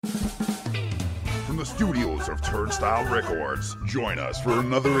the studios of Turnstile Records. Join us for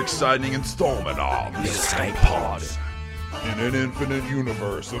another exciting installment of The Escape Pod. In an infinite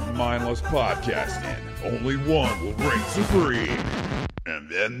universe of mindless podcasting, only one will reign supreme. And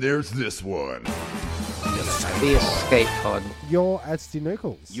then there's this one. The Escape Pod. You're Adsty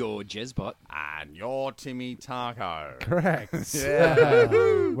Nookles. You're Jezbot. And you're Timmy Taco. Correct. Yeah.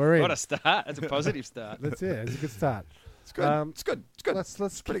 We're in. What a start. That's a positive start. That's it. It's a good start. It's good. It's good.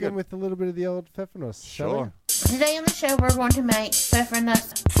 Let's pretty kick in good. with a little bit of the old Pfeffernuss, shall we? Today on the show, we're going to make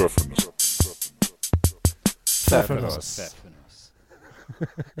pfeffernuss. Pfeffernuss.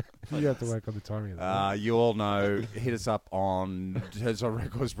 You have to work on the timing of that. You all know, hit us up on Turnstile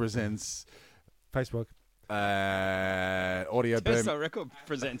Records Presents Facebook. Audio Boom. Turnstile Record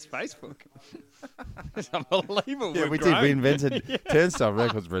presents Facebook. It's unbelievable. Yeah, We've we grown. did. We invented Turnstile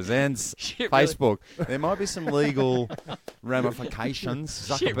Records Presents Shit, really. Facebook. There might be some legal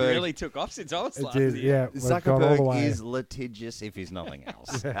ramifications. Shit really took off since I was It last did, year. yeah. We've gone all the Zuckerberg way. is litigious if he's nothing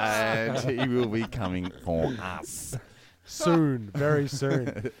else. And he will be coming for us. Soon, very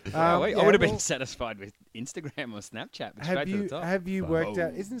soon. I would yeah, have been well, satisfied with Instagram or Snapchat. But Have straight to you the top. have you worked Whoa.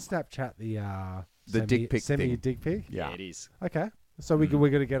 out? Isn't Snapchat The dick pic send me thing. your dick pic? Yeah, it is. Okay, so we're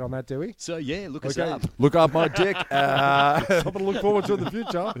going to get on that, do we? So yeah, look us Okay. up. Look up my dick. Something to look forward to in the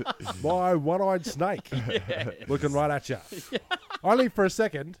future. My one-eyed snake looking right at you. Only for a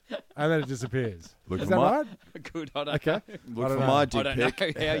second, and then it disappears. Look Is for that my- right? Good. I don't Okay. know. Look don't for know. my I dick don't know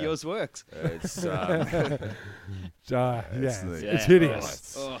pic. how yours works. It's Yeah, the- it's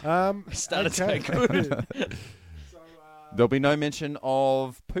hideous. Oh, started so okay. good. There'll be no mention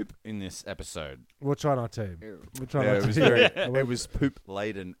of poop in this episode. We'll try not to. We'll try Yeah, not it to. was very. It was poop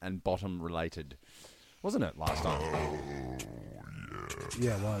laden and bottom related, wasn't it? Last time.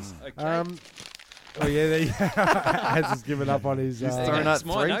 Yeah, it was. Okay. Oh yeah, there you Has just given up on his. throwing That's out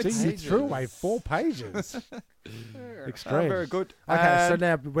my notes. Geez, he threw away 4 pages. Extreme. very good. Okay, so And-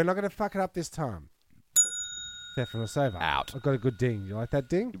 now we're not going to fuck it up this time. Pfeffernuss over. Out. I've got a good ding. You like that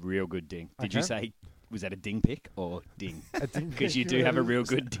ding? Real good ding. Did Okay. you say, was that a ding pic or ding? A ding Because you pic. do have a real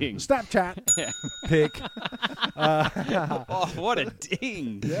good ding. Snapchat Yeah. pic. Oh, what a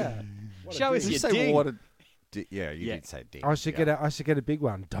ding. Yeah. Show us Did you your say ding. what a? Yeah, you Yeah. did say ding. I should get a big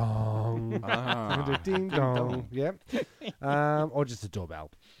one. Dong. I'm gonna do ding dong. Yep. Or just a doorbell.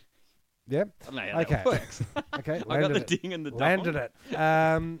 Yep. I don't know how Okay. that works. Okay. I got the landed it. ding and the dong. Landed it.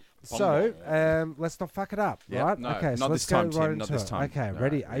 Let's not fuck it up, Yep, right? no, okay, so not let's this time, go right Tim, not into this it. time. Okay, No,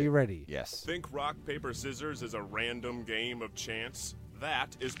 ready? Are you ready? Yes. Think rock, paper, scissors is a random game of chance?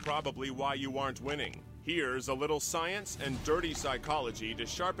 That is probably why you aren't winning. Here's a little science and dirty psychology to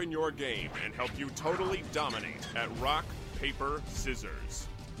sharpen your game and help you totally dominate at rock, paper, scissors.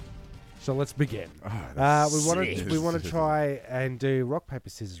 So let's begin. Oh, We want to try and do rock paper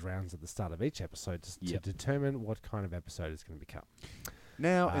scissors rounds at the start of each episode to Yep. determine what kind of episode it's going to become.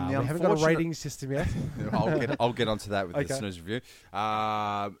 Now, in the we haven't got a unfortunate- rating system yet. I'll get onto that with the Okay. snooze review.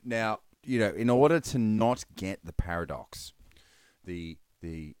 Now, in order to not get the paradox, the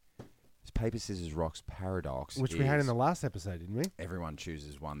paper scissors rocks paradox, Which we had in is the last episode, didn't we? everyone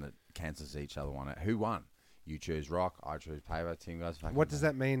chooses one that cancels each other one out. Who won? You choose rock, I choose paper. Tim goes fucking. What does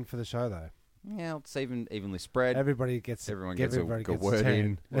that mean for the show, though? Yeah, it's evenly spread. Everybody gets Everyone gets a everybody gets word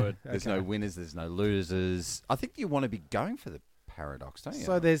in. turn. There's Okay. no winners. There's no losers. I think you want to be going for the paradox, don't you?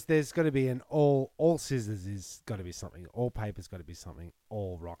 So there's got to be an all scissors is got to be something. All paper's got to be something.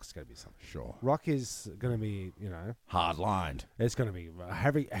 All rock's got to be something. sure. Rock is going to be, Hard lined. it's going to be a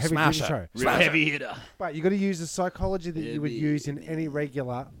heavy Smash show. it. Real heavy hitter. But you got to use the psychology that you would use in any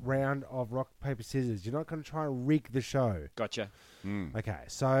regular round of rock paper scissors. You're not going to try and rig the show. Gotcha. Okay,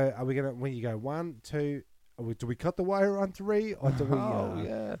 so are we going to when you go 1, 2? Do we cut the wire on 3 or do we?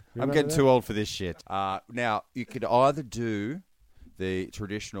 I'm remember getting that? too old for this shit. Now, you could either do the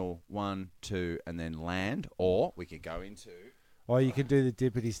traditional 1, 2, and then land, or we could go into Or you can do the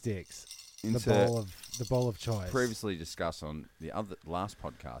dippity sticks. The bowl of choice. previously discussed on the last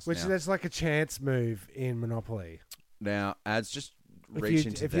podcast. Which now, that's like a chance move in Monopoly. now ads just If reach you-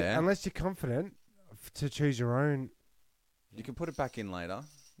 into if you- there. unless you're confident to choose your own. You can put it back in later.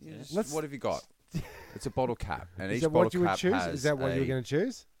 You just- Let's- what have you got? It's a bottle cap, and Is each that bottle what you would cap choose? has Is that what you were going to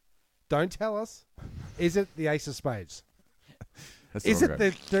choose? Don't tell us. Is it the ace of spades? That's Is all it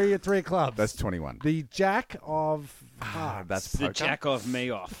good. the three of clubs? That's 21. the jack of hearts. That's The poker. jack of me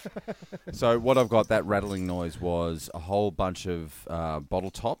off. So what I've got, that rattling noise was a whole bunch of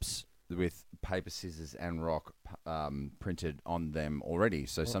bottle tops with paper, scissors, and rock printed on them already.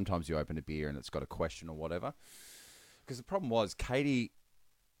 So sometimes you open a beer and it's got a question or whatever. Because the problem was Katie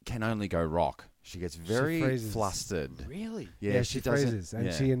can only go rock. She gets very freezes. flustered. Really? Yeah, she doesn't- freezes, and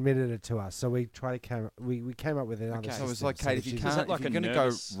yeah. she admitted it to us. So we we came up with another Okay. system. So it's like, so Kate, that if you she can't, that like if you're a going to go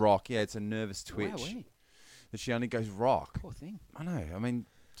nervous- rock, it's a nervous twitch. Wowee. That she only goes rock. Poor thing. I know. I mean,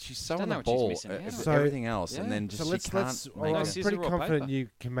 she's so Don't on know the what she's ball. missing out on. So- Everything else, Yeah. and then just So let's she can't let's. make Well, I'm it. scissors pretty or confident paper. you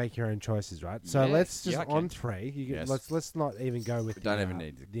can make your own choices, right? So Yeah. let's just Yeah, okay. on three. You Yes. let's not even go with We don't the, even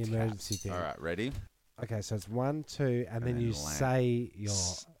need the the emergency taps. thing. All right, ready? Okay, so it's 1, 2, and then then you land. say your.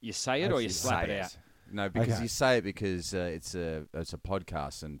 You say it or you Actually slap Say it out? No, because Okay. you say it because it's a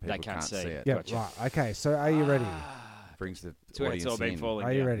podcast and people They can't see. it. Yeah, Gotcha. right. Okay, so are you ready? Brings the That's where it's audience all been in. falling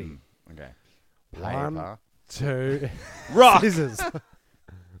Are you down. ready? Mm, okay. 1, Paper. 2, Rock! scissors.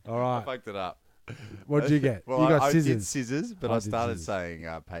 All I right. fucked it up. What did you get? Well, you got I did scissors. scissors, but I I did started scissors.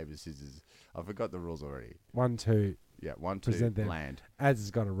 saying paper, scissors. I forgot the rules already. 1, 2. Yeah, 1, 2, Present them. land. Ads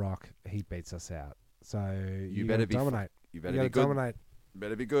has got a rock. He beats us out. So you better gotta be dominate. You You better gotta be good. dominate.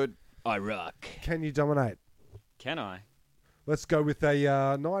 Better be good. I rock. Can you dominate? Can I? Let's go with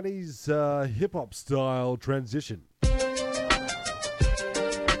a 90s hip hop style transition.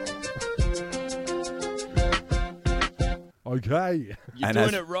 Okay. You're And doing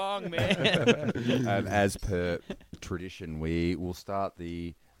as- it wrong, man. And as per tradition, we will start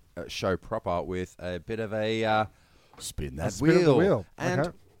the show proper with a bit of a spin that spin of the wheel. And Okay.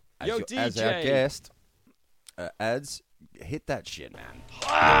 as, Yo, as our DJ. guest, ads, hit that shit, man.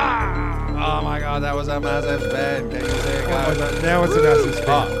 Oh my god, that was a massive spin. Can you see it Oh, go? now it's a massive spin.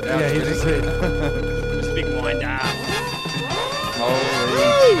 Oh, now yeah, it's he just hit. Just a big wind up. Holy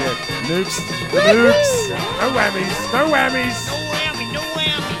shit. Nukes. The nukes. No whammies. No whammies. No whammy, no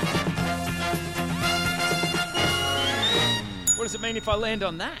whammy. What does it mean if I land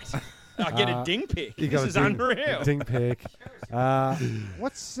on that? I get a ding pick. You This got a is ding- unreal. Ding pick.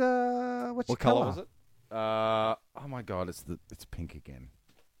 What's your What color? color was it? Oh my god, it's pink again.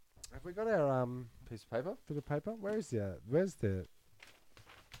 Have we got our Piece of paper? bit of paper? Where's the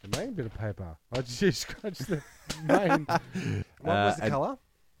main bit of paper? Oh, did you scratch the main? What was the and- color?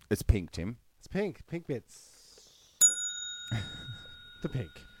 It's pink, Tim. It's pink. Pink bits. The pink.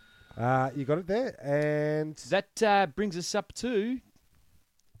 You got it there, and That brings us up to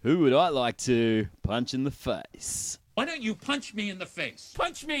who would I like to punch in the face? Why don't you punch me in the face?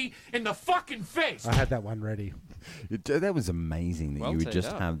 Punch me in the fucking face! I had that one ready. That was amazing that Well you would teed just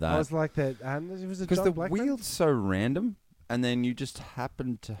up. have I that. was like that. It was a Because John the Blackman. wheel's so random, and then you just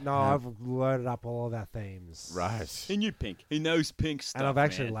happen to No, have... I've loaded up all of our themes. Right. He knew pink. He knows pink stuff. And I've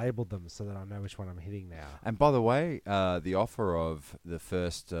actually man. labelled them so that I know which one I'm hitting now. And by the way, the offer of the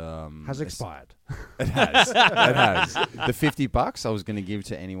first... Has expired. It has. It has. The $50 I was going to give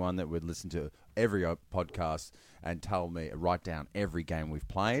to anyone that would listen to every podcast and write down every game we've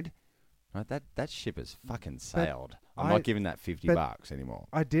played. Right, that ship has fucking sailed. I'm I- not giving that $50 anymore.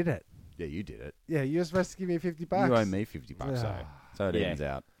 I did it. Yeah, you did it. Yeah, you were supposed to give me $50. You owe me $50, Ah. so it Yeah. evens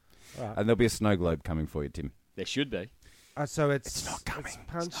out. Right. And there'll be a snow globe coming for you, Tim. There should be. So it's not coming. it's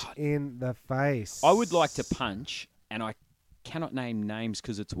It's punch not. in the face. I would like to punch, and I cannot name names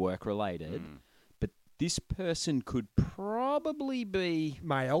because it's work related, but this person could probably be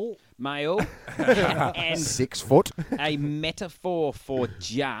Male. male and 6 foot. a metaphor for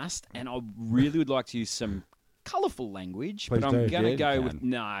just, and I really would like to use some colourful language, Please but I'm do. going to Yeah, go you with, can.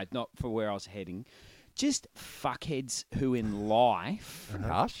 no, not for where I was heading. Just fuckheads who in life,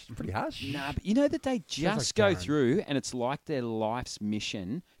 Harsh. Pretty harsh. nah, but you know that they just like go Darren. through and it's like their life's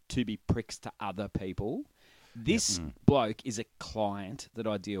mission to be pricks to other people. This bloke is a client that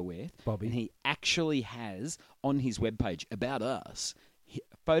I deal with, Bobby. and he actually has on his webpage about us a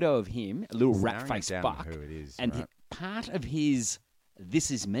photo of him, a little rat Narrowing face down fuck, who it is, and right. part of his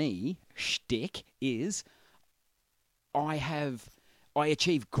 "This is me" shtick is I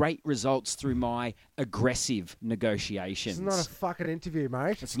achieve great results through my aggressive negotiations. It's not a fucking interview,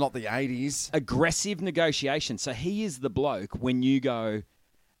 mate. It's not the 80s. Aggressive negotiation. So he is the bloke when you go,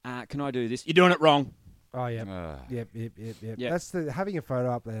 can I do this? You're doing it wrong. Oh, yeah. Ugh. Yep. Yep. That's having a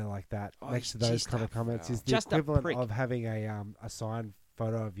photo up there like that Oh, next to he's those just kind a- of comments is the just a equivalent prick. of having a signed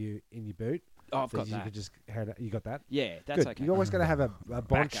photo of you in your boot. Oh, I've that got you that. could just you got that? Yeah, that's Good. okay. You always got to have a bonch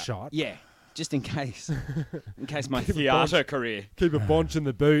Backup. shot. Yeah, just in case. In case my Keep a theatre career. Keep a bonch in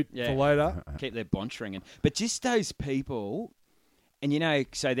the boot Yeah. for later. Keep their bonch ringing. But just those people, and you know,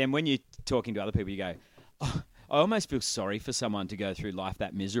 so then when you're talking to other people, you go, oh, I almost feel sorry for someone to go through life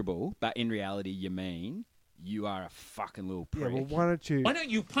that miserable, but in reality, you mean you are a fucking little Yeah, prick. well, why don't you? Why don't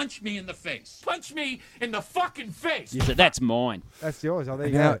you punch me in the face? Punch me in the fucking face! So that's mine. That's yours. Oh, there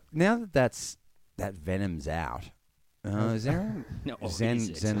you Now, go. now that venom's out, is there No, or Zen is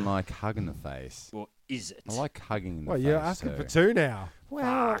it? Zen like hugging the face? Or is it? I like hugging in the Well, face. you're asking so- for two now.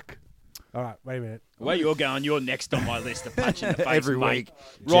 Well, Fuck. All right, wait a minute. Where you're going, you're next on my list of punch in the face, Every mate. week,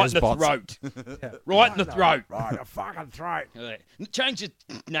 Right Jez in the Bots. throat. Right in the throat. Right, a fucking throat. Change the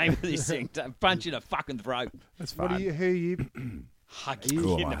name of this thing to punch in the fucking throat. That's What are fine. you? Who are you? Hug Who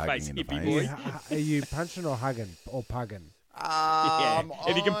you am in I the hugging face, in the hippie face? boy. Are you punching or hugging or pugging? Yeah.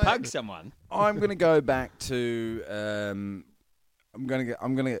 If you can pug someone. I'm gonna go back to. I'm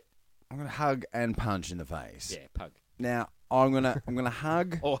gonna hug and punch in the face. Yeah, pug. Now I'm gonna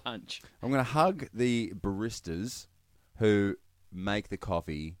hug. Or hunch. I'm gonna hug the baristas who make the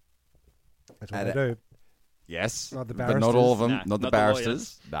coffee. That's what At they do. Yes, Not the but not all of them. No, not the not the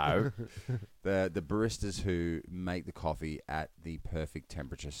barristers. No, the baristas who make the coffee at the perfect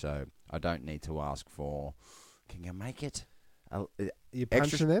temperature. So I don't need to ask for. Can you make it? You Extra-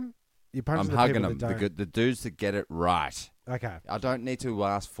 punching them? You punching I'm the hugging people them. that don't? The dudes that get it right. Okay. I don't need to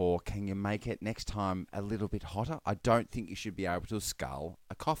ask for, can you make it next time a little bit hotter? I don't think you should be able to scull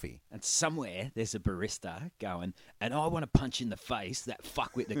a coffee. And somewhere there's a barista going, and I want to punch in the face that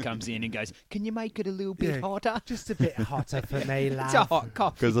fuckwit that comes in and goes, can you make it a little bit Yeah, hotter? Just a bit hotter for me, love. It's a hot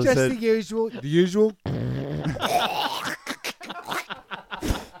coffee. Just the usual. The usual.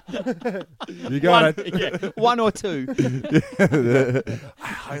 You got it. Yeah, one or two. I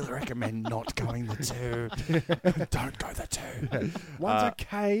highly recommend not going the two. Don't go the two. One's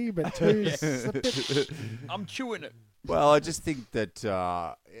okay, but two's a bit. I'm chewing it. Well, I just think that...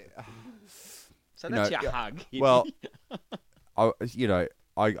 So You that's know, your hug. well,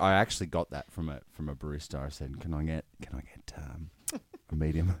 I actually got that from a barista. I said, "Can I get a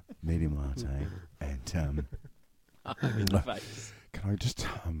medium latte and in the face. can I just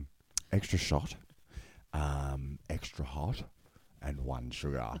extra shot, extra hot, and one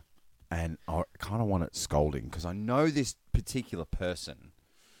sugar?" And I kind of want it scalding because I know this particular person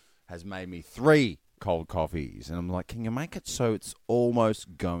has made me 3 cold coffees, and I'm like, "Can you make it so it's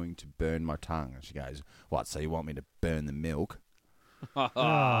almost going to burn my tongue?" And she goes, "What? So you want me to burn the milk?" So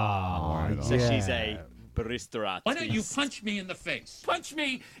she's a barista. Why don't you punch me in the face? Punch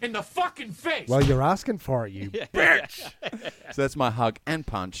me in the fucking face! Well, you're asking for it, you bitch. So that's my hug and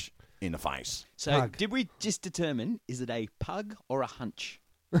punch in the face. So Pug. did we just determine, is it a pug or a hunch?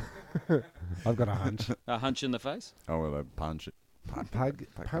 I've got a hunch. A hunch in the face? Oh, well, I punch it. Pug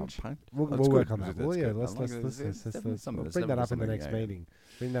punch. We'll That's work good. on that. That's Well, yeah, good. let's I like it. There's definitely something- we'll there's bring that up in the definitely next something, yeah. meeting.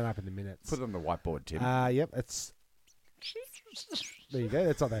 Bring that up in the minutes. Put it on the whiteboard, Tim. Yep, it's. There you go.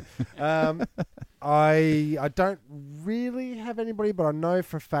 It's on there. I don't really have anybody, but I know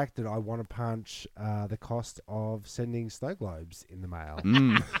for a fact that I want to punch the cost of sending snow globes in the mail.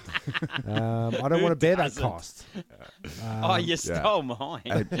 I don't want to bear that doesn't? cost. Oh, you stole mine.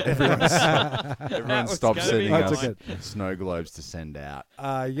 Everyone was stopped gonna sending be us mine. snow globes to send out.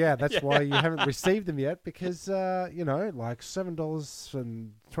 Yeah, that's why you haven't received them yet because like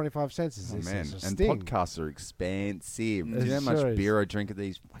 $7.25 is Oh, this man. is a And sting. podcasts are expensive. Do It you know how sure much is. beer I drink at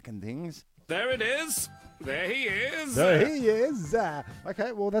these fucking things? There it is. There he is. There he is.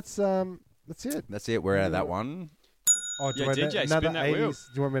 Okay, well that's it. That's it. We're out of that one. Oh, do Yeah, you want DJ, another spin that wheel. 80s?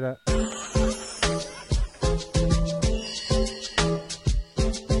 Do you want me to?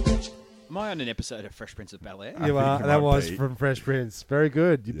 Am I on an episode of Fresh Prince of Bel-Air? You are. think it That might was be. from Fresh Prince. Very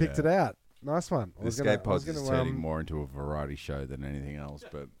good. You picked Yeah. it out. Nice one. I The was gonna- Escape I was Pods is gonna, turning more into a variety show than anything else.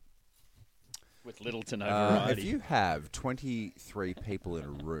 But With little to no if variety. you have 23 people in a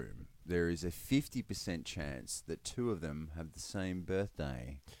room, there is a 50% chance that 2 of them have the same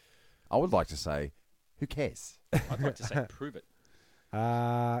birthday. I would like to say, who cares? I'd like to say prove it. All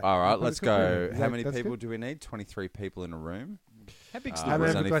right, let's go. How many That's people good. do we need? 23 people in a room. How big's How the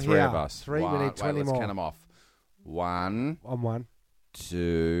many There's have we only got 3 here? of us. 3, we need Wait, 20 let's more. count them off. 1, On one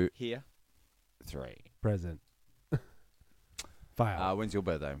 2, Here. 3. present. Fail. When's your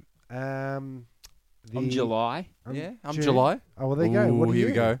birthday? On July. I'm Yeah, I'm June. July. Oh, well, there you go. What Ooh, are here you?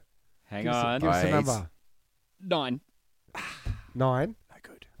 we go. Hang Give us a- on. Give us a Eight. number. 9. 9. No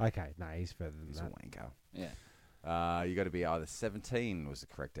good. Okay, no, he's further than He's a that. wanker. Yeah. You got to be either 17 was the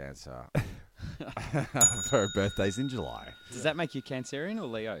correct answer for birthdays in July. Does that make you Cancerian or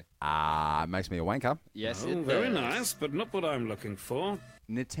Leo? It makes me a wanker. Yes, Oh, it very does. nice, but not what I'm looking for.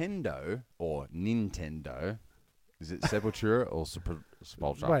 Nintendo or Nintendo. Is it Sepultura or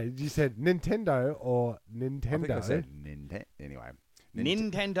Sepultura? Wait, you said Nintendo or I think I Nintendo? said Nintendo. Anyway.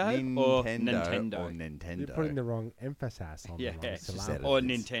 Nintendo or Nintendo? Or Nintendo. You're putting the wrong emphasis on Yeah. the wrong She said syllable. it. Or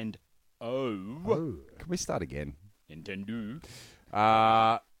Nintendo. Oh. Oh. Can we start again? Nintendo.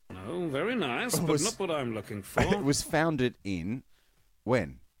 Oh, very nice, but Was- not what I'm looking It for. was founded in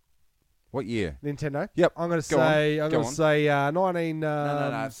when? What year? Nintendo. Yep. I'm going to Go on. say. I'm Go going to on. say 19.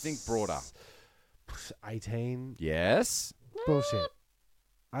 No. Think broader. 18. Yes. Bullshit.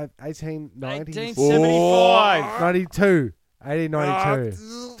 1890. 1875. 92.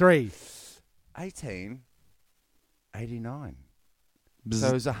 1892. 3. 1889. Bzz. So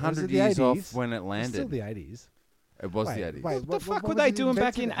it was Was it 100 the years 80s? off when it It's landed. still the 80s. It was Wait, the 80s. wait, What the fuck were was they it doing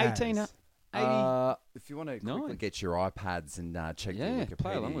back in invented 1880? as? If you want to quickly Nine. get your iPads and check Yeah, your Wikipedia,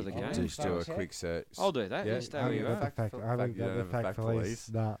 play along with the you can game. just do a quick search. I'll do that. Yeah, You stay I where haven't you got are. the fact. I haven't got the fact police.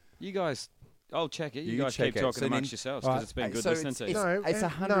 Nah. You guys, I'll check it. You, You guys check keep it. talking So amongst then- yourselves Right. because it's been good So listening to you. No, It's no.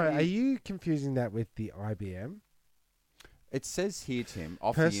 100 Are you confusing that with the IBM? It says here, Tim,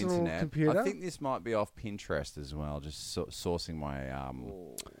 off Personal the internet. computer? I think this might be off Pinterest as well. Just sourcing my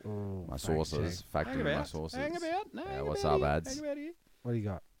my fact sources, check. factoring my sources. Hang about. No, Yeah, hang what's about up, here. ads? Hang about here. What do you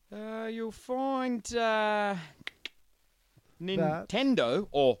got? You'll find Nintendo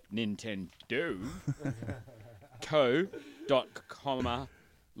or Nintendo Co.com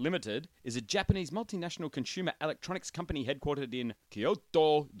Limited is a Japanese multinational consumer electronics company headquartered in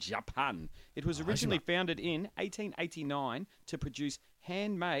Kyoto, Japan. It was originally founded in 1889 to produce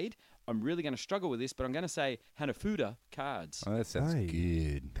handmade, I'm really going to struggle with this, but I'm going to say Hanafuda cards. Oh, that sounds Hey.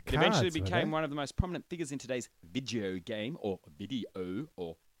 good. It eventually Cards, were became they? one of the most prominent figures in today's video game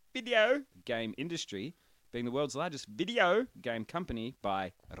industry, being the world's largest video game company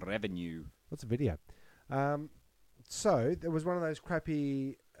by revenue. What's a video? So there was one of those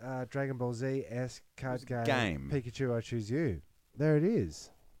crappy Dragon Ball Z-esque card game. Pikachu, I Choose You. There it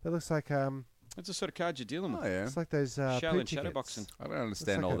is. That looks like That's the sort of cards you're dealing with. Oh yeah. it's like those Shell poo and tickets. shadowboxing. I don't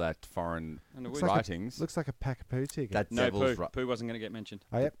understand like all a- that foreign And Looks the like a- writings. Looks like a pack of poo tickets. That no, devil's Pooh. Pooh wasn't going to get mentioned.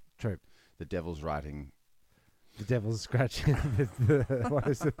 Oh, yep, true. the devil's writing. The devil's scratching what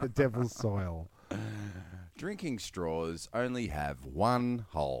is it? The devil's soil. Drinking straws only have one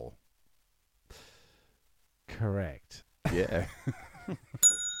hole. Correct. Yeah.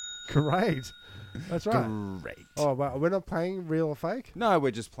 Great. That's right. Great. Oh, well, we're not playing real or fake? No,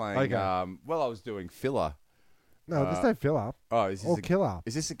 we're just playing. Okay. Well, I was doing filler. No, there's no fill-up Oh, is this or a, killer.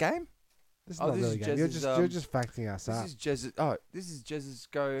 is this a game? This is Oh, not this really is a game. You're Jez's, you're just facting us up. This is Jez's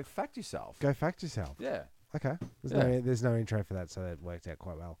Go Fact Yourself. Go fact yourself. Yeah. Okay. Yeah. There's no intro for that, so that worked out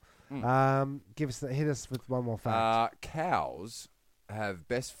quite well. Mm. Hit us with one more fact. Cows have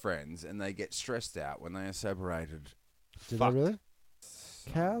best friends and they get stressed out when they are separated. Did they fucked. really?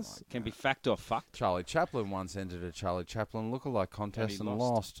 Cows? Can be fact or fucked. Charlie Chaplin once entered a Charlie Chaplin lookalike contest and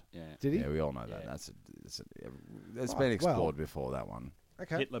lost. Yeah. Did he? Yeah, we all know that. Yeah. That's Oh, been well. explored before, that one.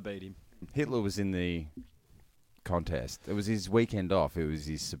 Okay. Hitler beat him. Hitler was in the contest. It was his weekend off. It was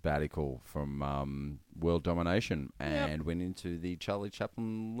his sabbatical from world domination and went into the Charlie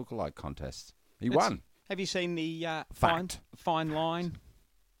Chaplin lookalike contest. He won. Have you seen the Fact. fine line?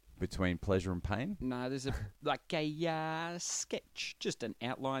 Between pleasure and pain? No, there's a sketch, just an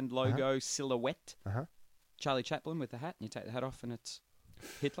outlined logo silhouette. Uh-huh. Charlie Chaplin with the hat, and you take the hat off, and it's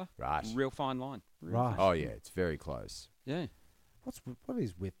Hitler. Right. Real fine line. Real Right. Oh, yeah. It's very close. Yeah. What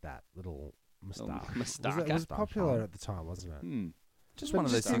is with that little moustache? moustache. It was popular at the time, wasn't it? Hmm. Just But one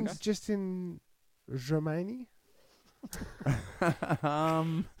of those just in, things. just in Germany? Get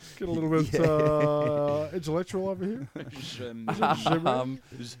Get a little bit intellectual over here.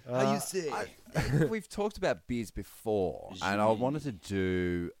 How you say? We've talked about beers before, and I wanted to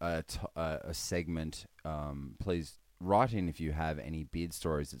do a segment. Please write in if you have any beard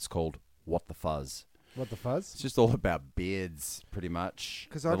stories. It's called "What the Fuzz." What the fuzz? It's just all about beards, pretty much.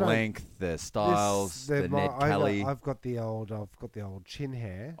 'Cause The I don't- length, the styles, the Ned Kelly. I've got the old chin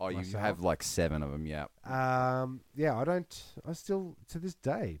hair. Oh, you myself. have like 7 of them, yeah. Yeah, I still to this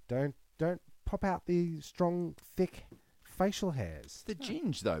day don't pop out the strong, thick facial hairs. The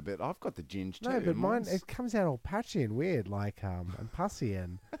ginge though, but I've got the ginge too. No, but mine Mine's- it comes out all patchy and weird, like and pussy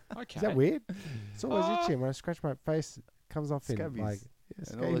and. Okay. Is that weird? It's always itchy. When I scratch my face, it comes off Scabies. in like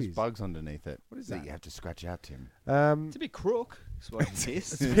and all those scabies. bugs underneath it. What is that that? you have to scratch out, Tim? It's a bit crook. Is what it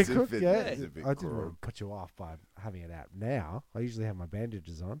is. It's a bit crook, yeah. it's a bit I didn't want crook. to put you off by having it out now. I usually have my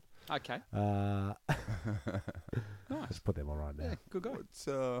bandages on. Okay. Just put them on right now. Yeah, good go. What's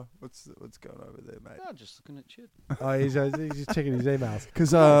going over there, mate? Oh, just looking at shit. Oh, he's just checking his emails.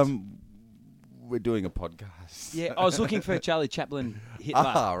 Because we're doing a podcast. Yeah, I was looking for Charlie Chaplin Hitler.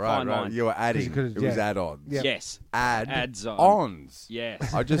 Ah, right, fine right. line. You were adding. you could've- It was yeah. add-ons. Yeah. Yes. Add-ons. Ads on.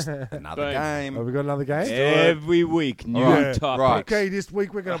 Yes. I just another Boom. game. Have we got another game? Every week, new Right, topics. right. Okay, this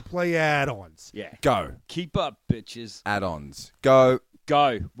week we're gonna play add-ons. Yeah. Go. Keep up, bitches. Add-ons. Go.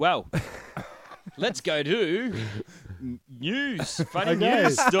 Go. Well, let's go to news. Funny Okay.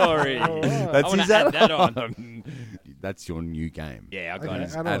 news story. That's I want his to add that on. add-on. That's your new game. Yeah, I got Okay.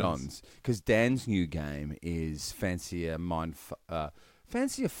 it. Add-ons. Because Dan's new game is fancier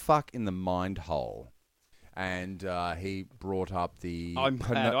fuck in the mind hole. And he brought up the I'm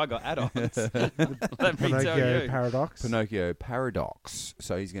glad I got add-ons. Let me tell Pinocchio you. paradox. Pinocchio paradox.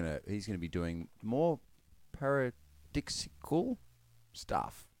 So he's gonna be doing more paradoxical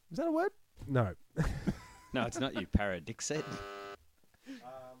stuff. Is that a word? No. No, it's not you, Paradixet.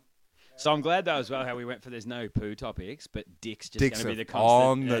 So I'm glad though as well how we went for there's no poo topics, but Dick's just going to be the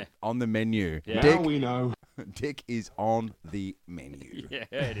constant. on the menu. Yeah. Dick, Now we know. Dick is on the menu. Yeah,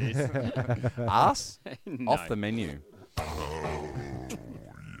 it is. Us No. off the menu.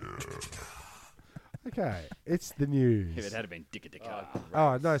 Okay, it's the news. If it had been Dick a Dicker.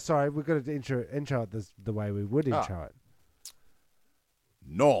 Oh no, sorry, we've got to intro it the way we would intro it.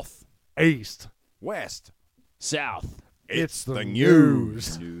 North, East. west. South. It's the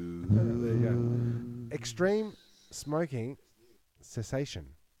news. There you go. Extreme smoking cessation.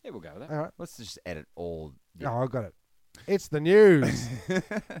 Yeah, we'll go with that. All right. Let's just edit all. Oh, I got it. It's the news.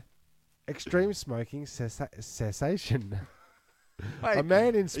 Extreme smoking cessation. Wait, A man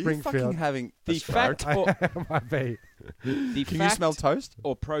in are you Springfield. fucking having The a stroke? fact or, Might be. the Can fact you smell toast?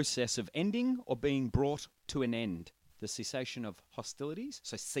 or process of ending or being brought to an end. The cessation of hostilities.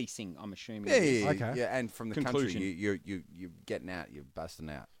 So ceasing, I'm assuming. Yeah, it is. yeah, Okay. yeah. And from the Conclusion. country, you're getting out. You're busting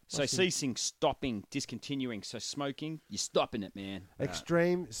out. So ceasing, stopping, discontinuing. So smoking, you're stopping it, man.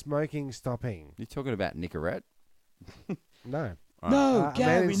 Extreme smoking stopping. You're talking about Nicorette? No. No,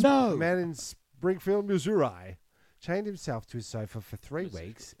 A man in Springfield, Missouri, chained himself to his sofa for 3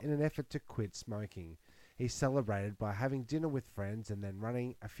 weeks in an effort to quit smoking. He celebrated by having dinner with friends and then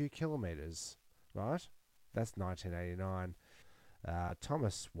running a few kilometres. Right? That's 1989.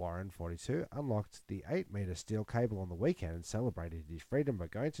 Thomas Warren, 42, unlocked the 8-metre steel cable on the weekend and celebrated his freedom by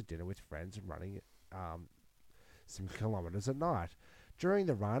going to dinner with friends and running some kilometres at night. During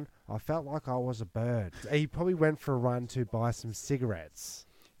the run, I felt like I was a bird. He probably went for a run to buy some cigarettes.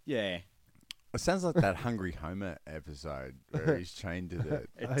 Yeah, It sounds like that Hungry Homer episode where he's chained to the. it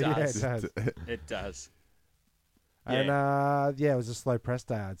Yeah, does. it does. It does. And it was a slow press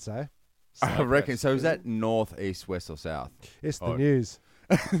day, I'd say. I reckon. So is that north, east, west, or south? It's the Oh. news.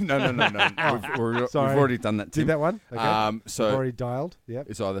 No. We've Sorry. already done that. Did Tim. that one? Okay. We've So already dialed. Yep.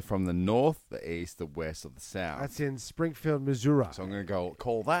 it's either from the north, the east, the west, or the south. That's in Springfield, Missouri. So I'm going to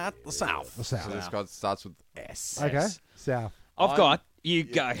call that the south. The south. So this guy starts with S. Okay. South. You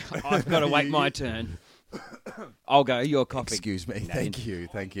go. I've got to wait my turn. I'll go. You're coughing. Excuse me. Thank you.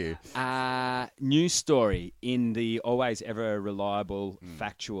 News story in the always ever reliable,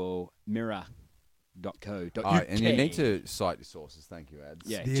 factual mirror.co.uk. And you need to cite your sources. Thank you, Ads.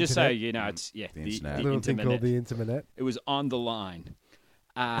 Yeah, The just so internet. you know, it's The internet. A little thing internet. called the internet. It was on the line.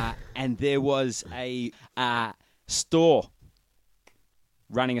 And there was a store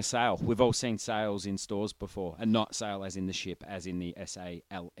running a sale. We've all seen sales in stores before, and not sale as in the ship, as in the SALE.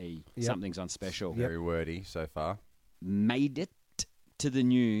 Yep. Something's on special. Very wordy so far. Made it to the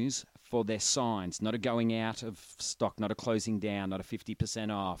news for their signs. Not a going out of stock, not a closing down, not a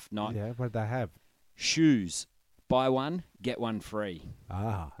 50% off, not Yeah, what did they have? shoes. Buy one, get one free.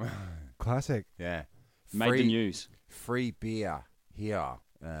 Ah, classic. Yeah. Made the news. Free beer here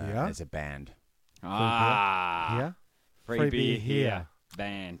Yeah? as a band. Yeah? Free beer here.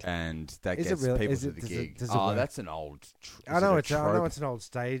 Band. And that Is it gets really- people is to it- the does it- gig. does it work? That's an old. I know it's an old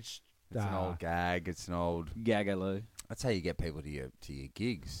stage. It's an old gag. It's an old. Gagaloo. That's how you get people to your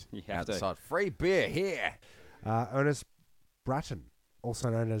gigs. You have to. outside. Free beer here. Ernest Bratton, also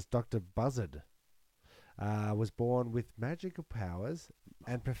known as Dr. Buzzard, was born with magical powers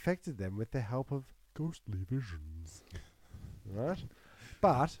and perfected them with the help of ghostly visions. Right?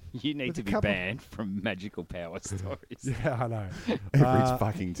 But You need with to a be couple- banned from magical power stories. yeah, I know. Every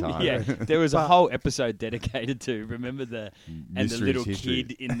fucking time. Yeah, there was a whole episode dedicated to remember the Mysteries little history.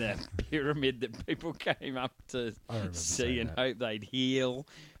 kid in the pyramid that people came up to remember see seeing and that. hope they'd heal,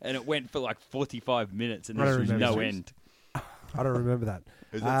 and it went for like 45 minutes and I there don't was remember no this. end. I don't remember that.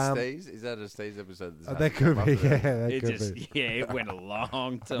 Is that Um, Steve's? Is that a Steve's episode? That could be. Yeah, that It could just be. it went a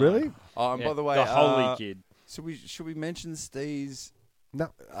long time. Really? Oh, and Yeah, by the way, the holy kid, should we mention Steve's No.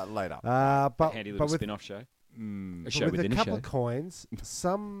 later? But handy little with, spin-off show, a but show with a within a couple show. of coins,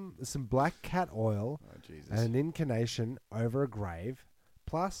 some black cat oil, Oh, Jesus. and an incarnation over a grave,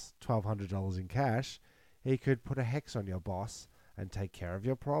 plus $1,200 in cash, he could put a hex on your boss and take care of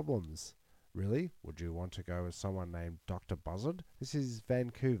your problems. Really? Would you want to go with someone named Dr. Buzzard? This is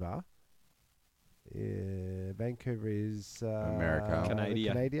Vancouver. Vancouver is America.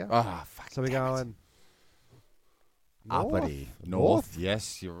 Canada. Ah, fuck. So we're going Uppity. North.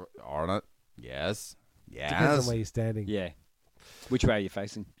 Yes, you're on it. Yes. Depends Yes. on where you're standing. Yeah, which way are you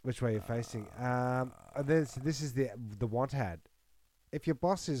facing? Which way you're facing. And then so this is the want ad. if your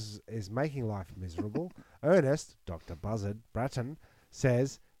boss is making life miserable, Ernest, Dr. Buzzard Bratton,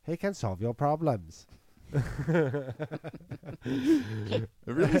 says he can solve your problems. It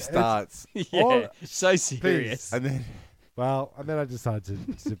really starts. Yeah, so serious. And then And then I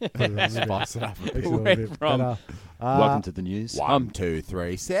decided to put it on spice it up a Makes bit. it a little Went bit from- better. Welcome to the news. 1, 2,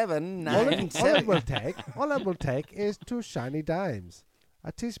 3, 7, All 9, it 7. will take is 2 shiny dimes,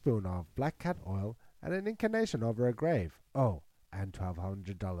 a teaspoon of black cat oil, and an incarnation over a grave. Oh, and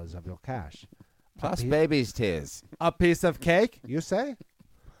 $1,200 of your cash. Plus baby's tears. A piece of cake, you say?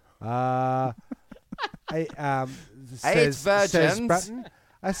 Says virgins. Bratton,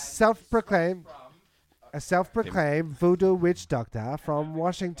 a self-proclaimed voodoo witch doctor from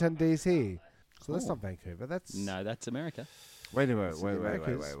Washington, D.C. So that's not Vancouver. That's No, that's America. Wait a minute. It's Wait. the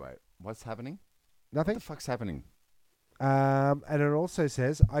Americas. What's happening? nothing. What the fuck's happening? And it also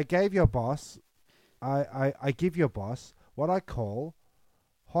says, I give your boss what I call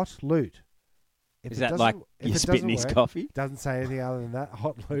hot loot. If Is it that doesn't- like if you it spitting doesn't his work, coffee? Doesn't say anything other than that.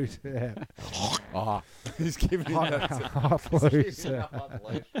 Hot loot. Yeah. Oh, he's giving Hot loot.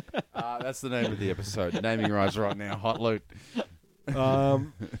 That's the name of the episode. Naming rights right now. Hot loot.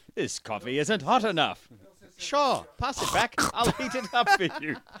 This coffee isn't hot enough. Sure, pass it back. I'll heat it up for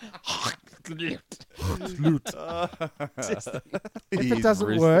you. If it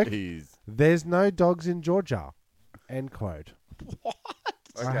doesn't work, there's no dogs in Georgia. End quote.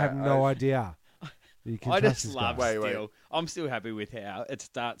 I have no idea. You can I trust just this love guy. still. I'm still happy with how it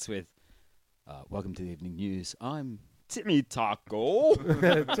starts with, welcome to the evening news. I'm Timmy Taco.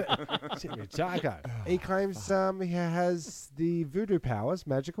 Timmy Taco. He claims he has the voodoo powers,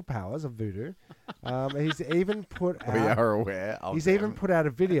 magical powers of voodoo. He's even put out. We are aware. He's even put out a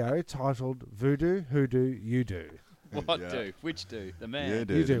video titled "Voodoo Hoodoo You Do." What do? Which do? The man. You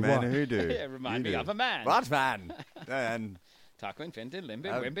do. You do the man what? who do. Yeah, remind You me do. of a man. What man? And Taco invented, limbim,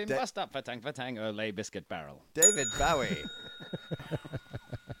 Oh, wimbim, bust up, fatang, Olay, biscuit barrel. David Bowie.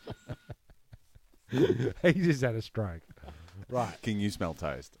 He just had a stroke. Right. Can you smell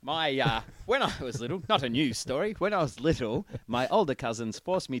toast? My, when I was little, not a news story, when I was little, my older cousins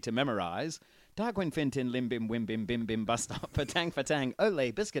forced me to memorize Darwin Fenton, Limbim, Wimbim, Bim Bim, Bust Up, Fatang,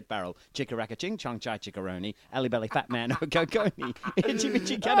 Olay, Biscuit Barrel, Chickaracka Ching, Chong Chai Chickaroni, Ali Belly Fat Man, Okokoni, Itchy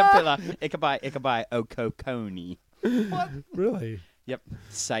Bitchy Caterpillar, Ikabai, Okokoni. Really? Yep,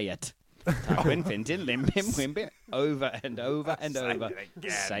 say it. Darwin Fenton, Limbim, Wimbim, over and over and over.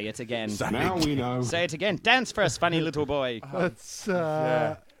 Say it again. Now we know. Say it again. Dance for us, funny little boy. That's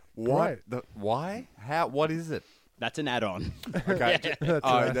What? Right. Why? How? What is it? That's an add-on. Okay. That's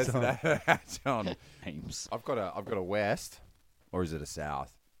Oh, an that's add-on. an add-on. Names. I've got a west, or is it a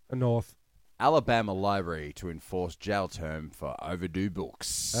south? a north. Alabama library to enforce jail term for overdue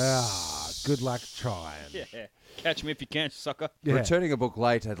books. Good luck trying. Yeah. Catch me if you can, sucker. Yeah. Returning a book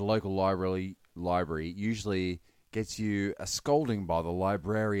late at a local library usually gets you a scolding by the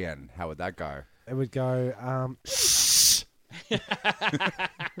librarian. How would that go? It would go.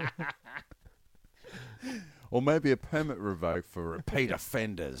 Or maybe a permit revoked for repeat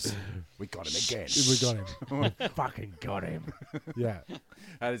offenders. We got him again. We got him. We fucking got him. Yeah.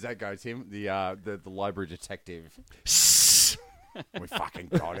 How does that go, Tim? The library detective. We fucking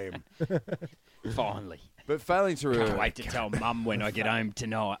got him. Finally. But failing to Can't wait to tell Mum when I get home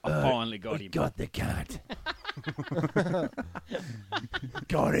tonight. I finally got him. got the cat.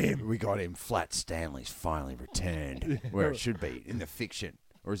 Got him. We got him. Flat Stanley's finally returned where it should be in the fiction,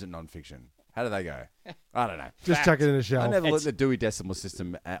 or is it non-fiction? How do they go? I don't know. Just chuck it in a I shelf. never let the Dewey Decimal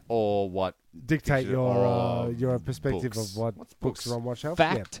System or what Dictate fiction or your perspective books. of what What's books books? are on what shelf.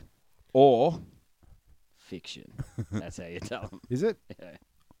 Fact or fiction. That's how you tell them. Yeah. Is it?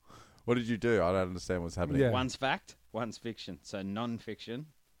 What did you do? I don't understand what's happening. Yeah. One's fact, one's fiction. So non-fiction,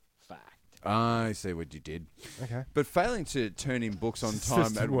 fact. I see what you did. Okay. But failing to turn in books on time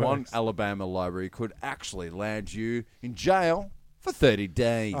System at one works. Alabama library could actually land you in jail for 30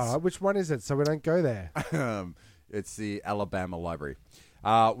 days. All right. Which one is it? So we don't go there. It's the Alabama Library.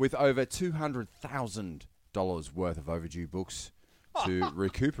 With over $200,000 worth of overdue books to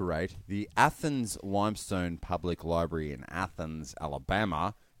recuperate, the Athens Limestone Public Library in Athens,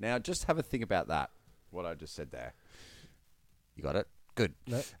 Alabama. Now, just have a think about that, what I just said there. You got it? Good.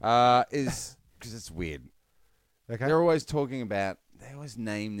 No. Is because it's weird. Okay. They're always talking about, they always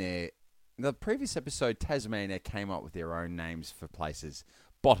name their... In the previous episode, Tasmania came up with their own names for places.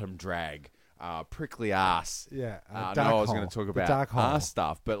 Bottom drag, prickly ass. Yeah. I dark know I was hole. going to talk The about dark hole. ass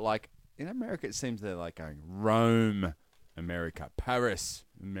stuff, but like in America, it seems they're like going Rome, America, Paris,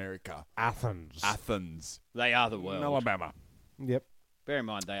 America, Athens. Athens, They are the world. Alabama. Yep. Bear in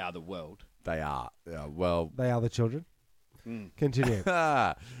mind, they are the world. They are. Well, They are the children. Continue.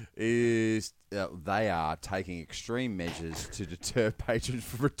 is they are taking extreme measures to deter patrons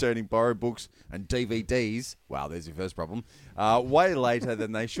from returning borrowed books and DVDs. Wow, there's your first problem. Way later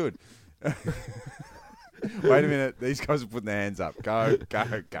than they should. Wait a minute. These guys are putting their hands up. Go.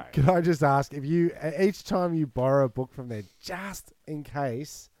 Can I just ask, if you each time you borrow a book from there, just in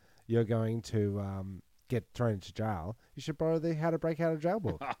case you're going to get thrown into jail, you should borrow the How to Break Out of Jail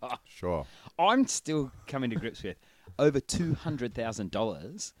book. Sure. I'm still coming to grips with over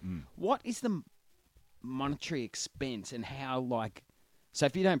 $200,000. What is the monetary expense and how, like, so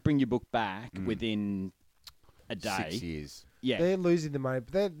if you don't bring your book back within a day, 6 years. yeah, They're losing the money,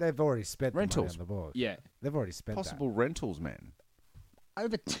 but they've already spent Rentals. the money on the book. yeah, They've already spent Possible rentals, man.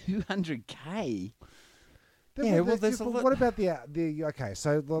 over $200K. that. Yeah, well, there's a lot- What about the okay?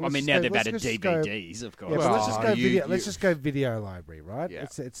 So I mean, now they've added DVDs, of course. Yeah, but let's just Well, go you- video. you- Let's just go video library, right? Yeah.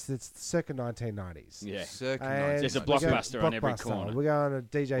 It's circa 1990s. Yeah. Circa And There's a we go- Blockbuster on every Blockbuster. corner. We're going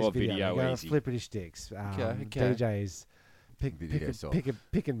to DJ's Or video. Video We're going Easy. to Flippity Sticks. Okay. DJ's Video store.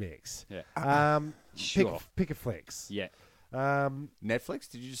 pick and mix. Yeah. Sure. Pick a flicks. Yeah. Netflix?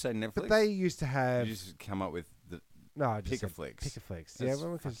 Did you just say Netflix? But they used to have Did you just come up with the... no, I just said Pick-a-Flicks. Pick a flicks. That's Yeah,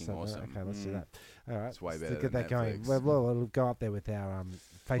 well, we could fucking say that. awesome. Okay, let's do that. All right, It's way let's better get than that going. Netflix. Well, it'll go up there with our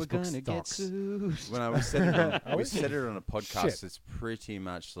We're Facebook gonna get stocks. sued. When I was said it on, Are we we? said it on a podcast, Shit. it's pretty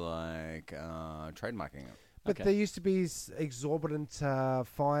much like trademarking it. But Okay. there used to be exorbitant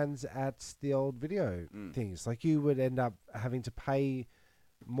fines at the old video things. Like you would end up having to pay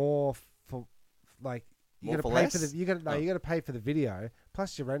more for, like you More got to for pay less? for the you got to pay for the video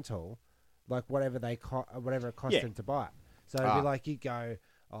plus your rental, like whatever whatever it cost Yeah. them to buy it. So it'd be like you go,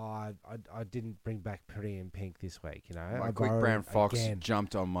 oh, I didn't bring back Pretty in Pink this week, you know. My I Quick borrowed Brown it Fox again.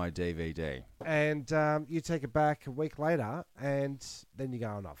 jumped on my DVD. And you take it back a week later, and then you go,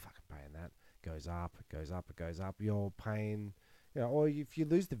 I'm not fucking paying that. Goes up, it goes up, it goes up. You're paying, you know, or if you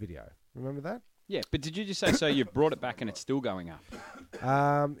lose the video, remember that? Yeah, but did you just say so you brought it back and it's still going up?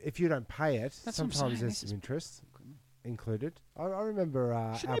 If you don't pay it, That's what I'm sometimes saying, there's this some is- interest included. I remember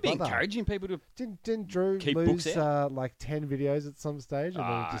Shouldn't our they be brother. encouraging people to... Didn't Drew keep lose books like 10 videos at some stage?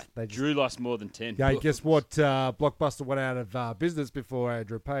 And they just Drew lost more than 10. yeah, guess what? Blockbuster went out of business before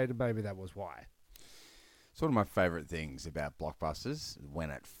Andrew paid, and maybe that was why. It's one of my favourite things about Blockbusters when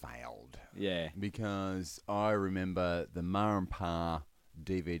it failed. Yeah. Because I remember the Ma and Pa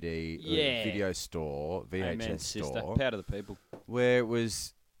DVD Yeah. video store, VHS Amen, sister. store, Proud of the people. where it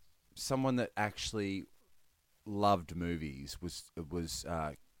was someone that actually loved movies was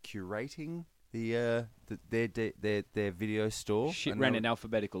curating their video store. Shit And ran they in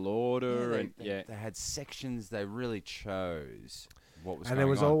alphabetical order. and they had sections. They really chose what was And going there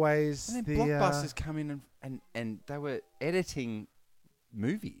was on. always And then the Blockbusters come in and they were editing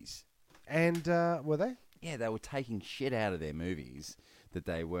movies. and were they? Yeah, they were taking shit out of their movies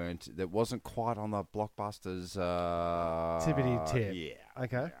that wasn't quite on the Blockbusters Tippity tip. Yeah.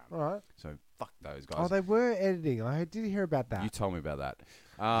 Okay, all right. So fuck those guys. Oh, they were editing. I did hear about that. You told me about that.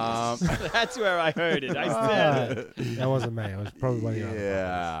 That's where I heard it. I said it. That wasn't me. It was probably one of your other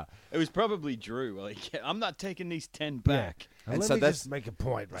yeah. It was probably Drew. Well, I'm not taking these 10 back. And And let so me that's- just make a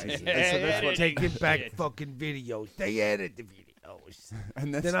point, right? Yeah, So that's what editing taking back shit. fucking videos. They edit the videos.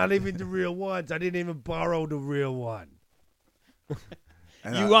 And They're not even the real ones. I didn't even borrow the real one.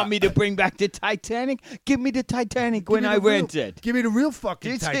 You want me to bring back the Titanic? Give me the Titanic when I rent it. Give me the real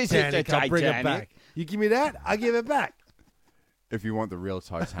fucking This isn't the Titanic. I'll bring it Titanic. back. You give me that, I'll give it back. If you want the real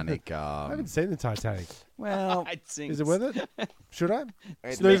Titanic, I haven't seen the Titanic. well, It sinks. Is it worth it? Should I?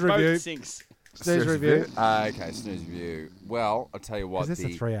 It- Snooze Boat review. sinks. Snooze review. Okay, snooze review. Well, I'll tell you what. Because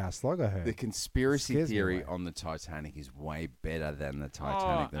that's a 3-hour slog, I heard. The conspiracy Scares me theory away. on the Titanic is way better than the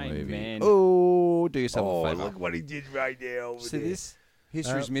Titanic, the movie. amen. Oh, do yourself a favor. look what he did right there over See this?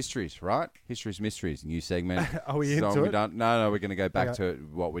 History's Mysteries, right? History's Mysteries, new segment. Are we So into we it? don't- No, we're going to go back Okay. to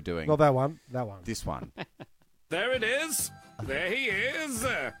what we're doing. Not that one. That one. This one. There it is. There he is.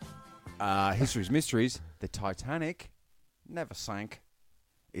 History's Mysteries. The Titanic never sank.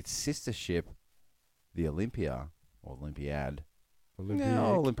 Its sister ship, the Olympia, or Olympiad.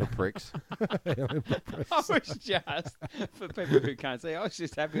 No, Olympic pricks. I was just, for people who can't see, I was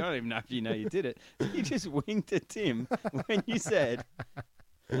just happy. I don't even know if you know you did it. You just winked at Tim when you said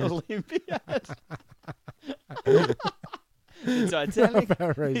Olympiad. The Titanic,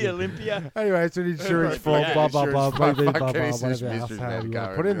 About the reason. Olympia. Anyway, it's an insurance fraud, Yeah, blah, blah, blah, Insurance blah, blah, fraud. blah, Fucking blah, History's whatever else Mysteries, how man. you Go, want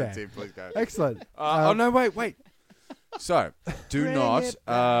to put in there. Tim, please go. Excellent. Oh no! Wait. So, do Bring not,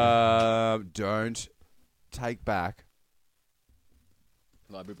 it don't take back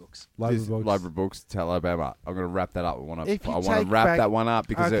Library books. Library books, tell Alabama. I'm going to wrap that up. I want If to you wrap take that back- one up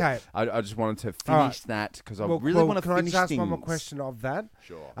because Okay. I just wanted to All right. finish that because I really want to can finish I just ask things. one more question of that?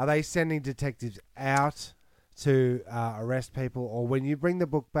 Sure. Are they sending detectives out to arrest people, or when you bring the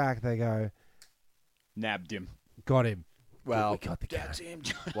book back, they go, Nabbed him. got him? Well, we got the cat.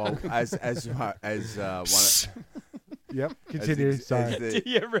 well, as one. Yep, continue. as Sorry. the- Do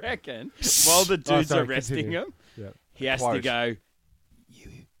you reckon? While the dude's sorry, arresting continue. him, Yep. he has to Quote. go,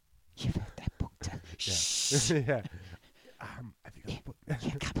 You've heard that book too. Shh. Yeah. Have you got the book?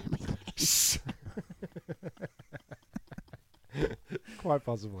 Yeah, come in with me. Quite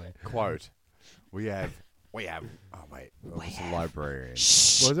possibly. Quote: We have. Oh wait, it was a librarian.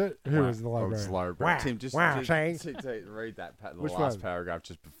 Was it? Who was the Oh, it's librarian? librarian. Wow. Tim, just Wow, Shane. read that. The Which last one? paragraph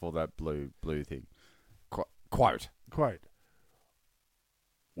just before that blue thing. Quote: Quote.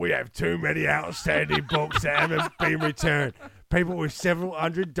 We have too many outstanding books that haven't been returned. People with several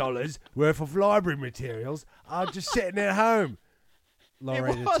 $100 worth of library materials are just sitting at home.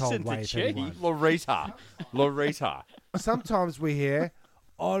 Loretta told wasn't the Way chief. 31. Loretta. Sometimes we hear,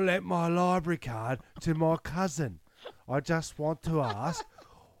 I lent my library card to my cousin. I just want to ask,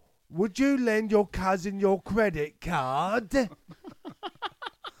 would you lend your cousin your credit card?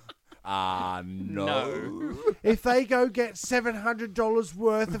 No. If they go get $700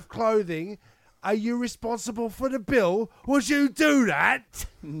 worth of clothing, are you responsible for the bill? Would you do that?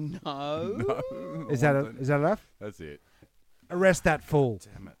 No. Is that enough? That's it. Arrest that fool.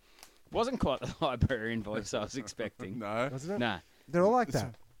 Damn it. Wasn't quite the librarian voice I was expecting. No. Wasn't it? Nah. They're all like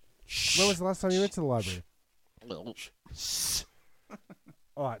that. When was the last time you went to the library?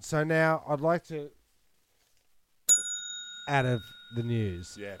 All right, so now I'd like to, out of the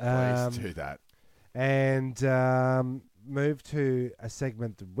news, Yeah, please do that. and move to a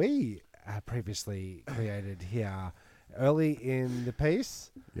segment that we previously created here early in the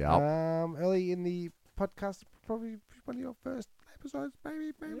piece. Yeah. Early in the podcast, probably one of your first episodes,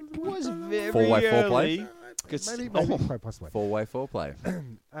 maybe. It was very Four-way early. foreplay? 'Cause- Maybe, oh. quite possibly. Four-way foreplay.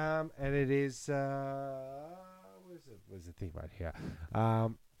 And it is where's the thing right here?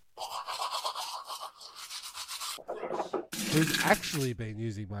 Who's actually been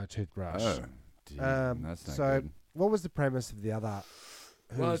using my toothbrush? Oh, dear. That's not so good. what was the premise of the other?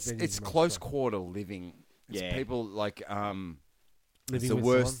 Well, who's it's been it's using my close toothbrush? quarter living. It's Yeah. people like it's Living the with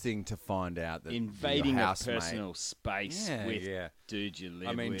worst someone? thing to find out that Invading your a housemate, personal space Yeah, with yeah. dude you live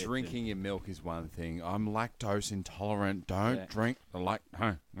I mean, with. drinking your milk is one thing. I'm lactose intolerant. Don't Yeah. drink the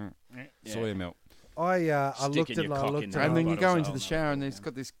soya milk. I looked Sticking and your I cock looked in and the And then I you bottles go into all the night. shower and he's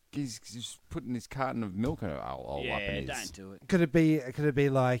got this. He's putting this carton of milk all up Yeah, in his. don't do it. Could it be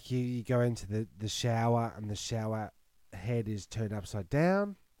like you go into the shower and the shower head is turned upside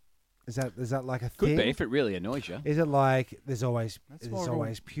down? Is that like a Could thing? be if it really annoys you. Is it like there's always more of a-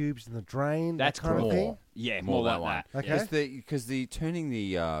 always pubes in the drain? That's that kind of cool. thing. Yeah, More more that like one. Okay. Because the turning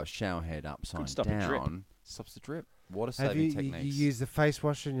the shower head upside stop a drip. down stops the drip. Water Have saving you techniques. use the face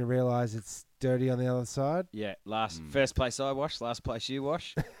wash and you realise it's dirty on the other side? Yeah, first place I wash, last place you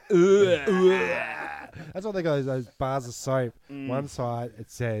wash. That's what they got. Those bars of soap. One side it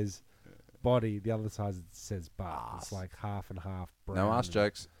says body, the other side it says bar. It's like half and half. no brown. ass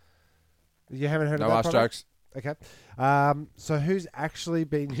jokes. You haven't heard No of that ass product? jokes. Okay. So who's actually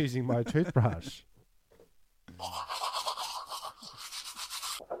been using my toothbrush?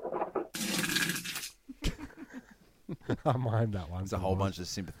 I mind that one. There's a whole bunch of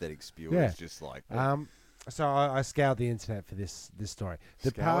sympathetic spewers Yeah. just like. So I scoured the internet for this story. The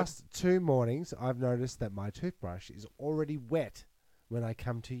Scoured? past 2 mornings, I've noticed that my toothbrush is already wet when I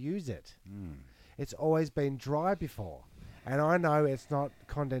come to use it. It's always been dry before. And I know it's not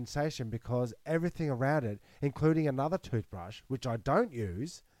condensation because everything around it, including another toothbrush, which I don't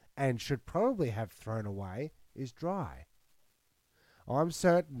use and should probably have thrown away, is dry. I'm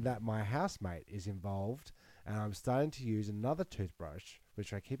certain that my housemate is involved and I'm starting to use another toothbrush,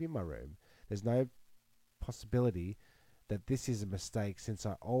 which I keep in my room. There's no possibility that this is a mistake since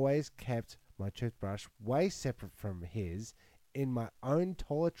I always kept my toothbrush way separate from his in my own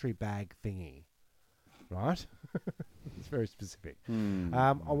toiletry bag thingy. Right? It's very specific.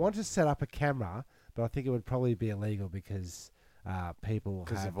 I want to set up a camera, but I think it would probably be illegal because people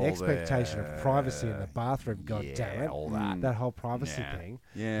 'Cause have of the all expectation the- of privacy in the bathroom. God damn it. all that. That whole privacy Yeah. thing.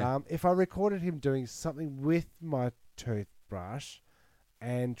 Yeah. If I recorded him doing something with my toothbrush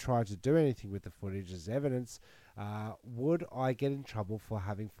and tried to do anything with the footage as evidence, would I get in trouble for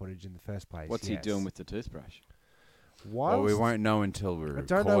having footage in the first place? What's he Yes. doing with the toothbrush? Well, we Whilst- won't know until we I record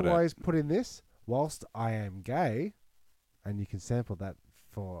don't know why it. he's put in this. Whilst I am gay, and you can sample that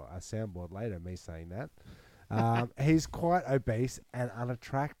for a soundboard later, me saying that. He's quite obese and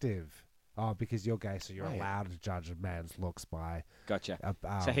unattractive. Oh, because you're gay, so you're Right. allowed to judge a man's looks by. Gotcha. Um,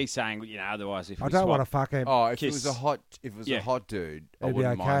 So he's saying, otherwise, if I we don't want to swap- fuck him. Oh, if it Kiss. was a hot dude, I It'd be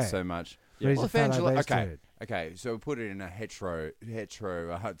wouldn't mind okay. so much. But he's Well, a fat Angela, obese okay, dude. okay. So we put it in a hetero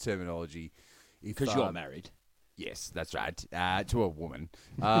terminology. If, Because you're married. Yes, that's right. To a woman.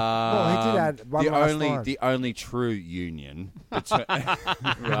 Well, he did add one last line. the only true union,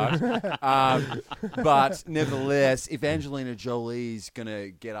 right? But nevertheless, if Angelina Jolie's gonna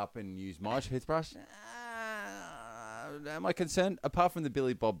get up and use my toothbrush, am I concerned? Apart from the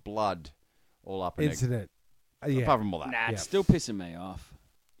Billy Bob blood, all up in it. Incident. Yeah. Apart from all that, Nah, it's Yeah. still pissing me off.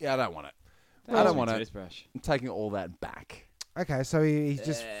 yeah, I don't want it. I That's don't my want it. toothbrush. I'm taking all that back. Okay, so he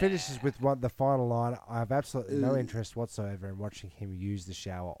just finishes with the final line. I have absolutely no interest whatsoever in watching him use the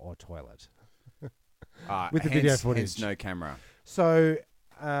shower or toilet. With the video Hence footage. no camera. So,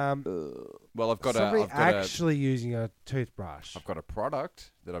 Well, I've got somebody I've got actually using a toothbrush. I've got a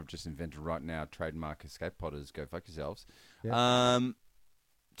product that I've just invented right now. Trademark Escape Podders. Go fuck yourselves. Yep.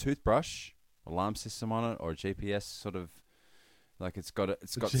 Toothbrush, alarm system on it, or a GPS sort of like it's got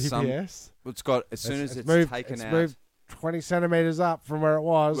some. GPS. It's got as soon as it's moved, taken it's out. moved 20 centimeters up from where it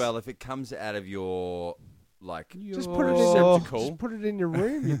was. Well, if it comes out of your just put it in your receptacle, just put it in your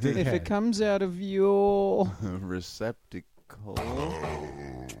room. You If it dickhead. comes out of your... receptacle.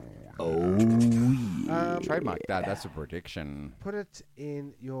 Trademark that. That's a prediction. Put it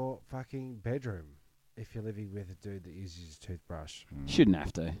in your fucking bedroom if you're living with a dude that uses his toothbrush. Shouldn't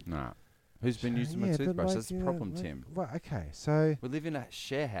have to. No. Who's been using my Yeah, but toothbrush? like, That's the yeah, problem, like- Tim. Well, okay, so We live in a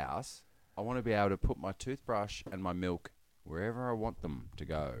share house. I want to be able to put my toothbrush and my milk wherever I want them to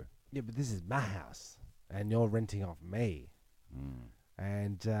go. yeah, but this is my house, and you're renting off me,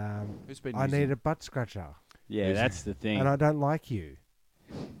 and Who's been I using- need a butt scratcher, Yeah, that's the thing. and I don't like you,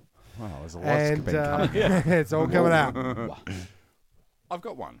 Well, there's a lot and been coming out. it's all coming out. I've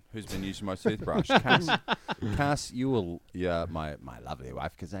got one who's been using my toothbrush. Cass, you will, my lovely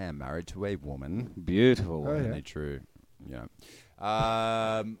wife, because I am married to a woman. Beautiful. Oh, yeah. Isn't it true? Yeah.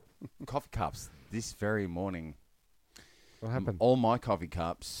 Coffee cups this very morning. What happened? All my coffee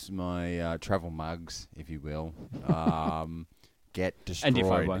cups, my travel mugs, if you will, get destroyed. And if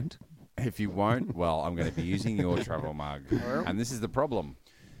I won't? If you won't, well, I'm going to be using your travel mug. And this is the problem.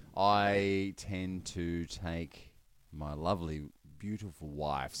 I tend to take my lovely, beautiful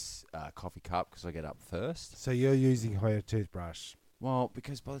wife's coffee cup because I get up first. So you're using her toothbrush. Well,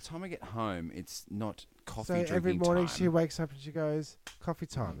 because by the time I get home, it's not coffee So drinking every morning time. she wakes up and she goes, "Coffee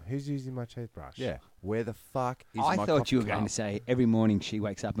time. Who's using my toothbrush?" Yeah. Where the fuck is I my thought coffee you were going cup? to say every morning she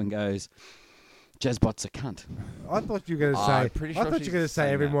wakes up and goes, Jezbot's a cunt. I thought you were going to I'm say. pretty I sure thought she's you were going to say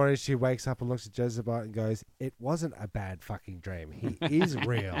saying every that. morning she wakes up and looks at Jezebel and goes, "It wasn't a bad fucking dream. He is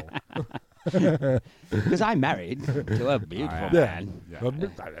real." Because I'm married to a beautiful Yeah. man. Yeah.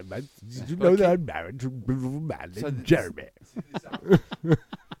 Did you know that I'm married to a beautiful man named Jeremy?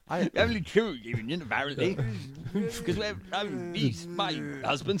 Only true, even apparently. Because my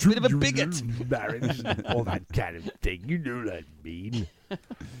husband's a bit of a bigot. Marriage, all that kind of thing. You know what I mean.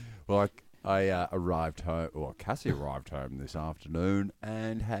 Well, I arrived home, or Cassie arrived home this afternoon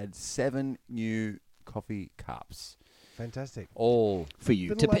and had 7 new coffee cups. Fantastic. All For you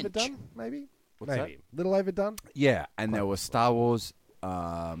to Little pinch. overdone, maybe. What's Maybe. Little overdone. yeah, and there was Star Wars.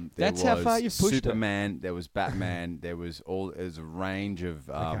 There That's how was far you've pushed it. Superman. There was Batman. There was a range of.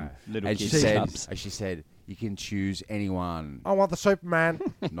 Little and she kids' said, cups. and she said, you can choose anyone, I want the Superman.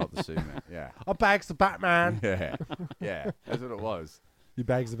 not the Superman. Yeah, I bags the Batman. yeah, yeah. That's what it was. You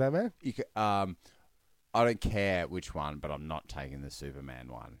bags the Batman. You I don't care which one, but I'm not taking the Superman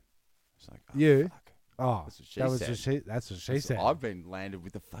one. It's like, oh, You? fuck. Oh, That's what she that was said. what she. That's what she said. I've been landed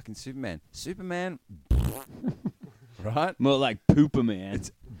with the fucking Superman. Superman, right? More like Pooper Man.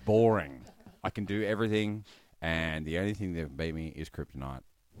 It's boring. I can do everything, and the only thing that can beat me is kryptonite.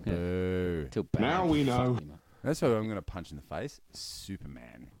 Boo. Till bad. Now we know. That's who I'm going to punch in the face.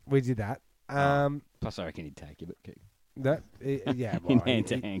 Superman. We did that. Plus, I reckon he'd take you, but kick. That, yeah. In Well,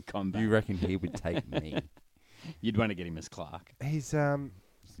 hand-to-hand combat. You reckon he would take me? You'd want to get him as Clark. he's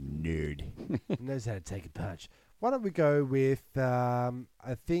Nerd. knows how to take a punch. Why don't we go with a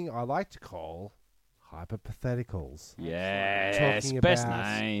thing I like to call hyperpatheticals? Yes, Talking best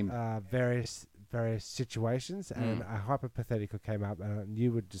about name. various situations, and a hypothetical came up, and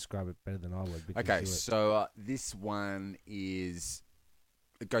you would describe it better than I would. because Okay, you would- so this one is.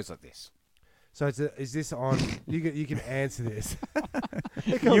 It goes like this. So is this on? You can answer this.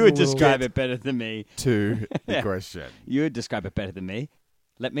 You would describe it better than me. To the Yeah. question. You would describe it better than me.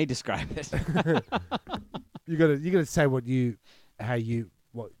 Let me describe it. You got to say how you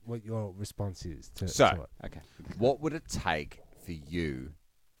what your response is to So- to it. Okay. What would it take for you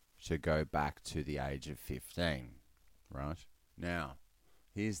to go back to the age of 15? Right now,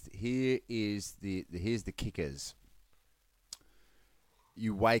 here's the kickers.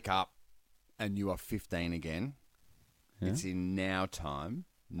 You wake up and you are 15 again. Yeah. It's in now time,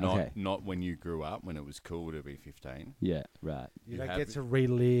 not when you grew up when it was cool to be 15. Yeah. Right. You You don't have- get to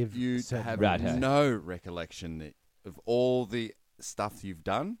relive. You certain have Right, moments. hey. no recollection of all the stuff you've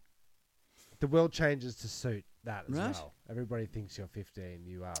done. The world changes to suit that as Right. well. Everybody thinks you're 15.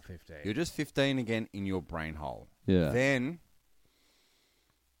 You are 15. You're just 15 again in your brain hole. Yeah. Then,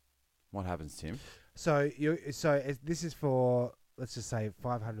 what happens, Tim? This is for, let's just say,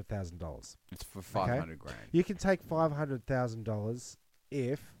 $500,000. It's for 500 grand. You can take $500,000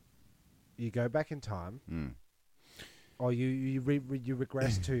 if you go back in time, Mm. or you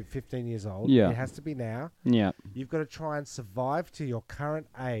regress to 15 years old. Yeah. It has to be now. Yeah. You've got to try and survive to your current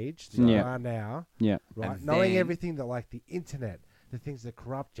age that you Yeah. are now, Yeah. right? And Knowing then- everything that, like the internet, the things that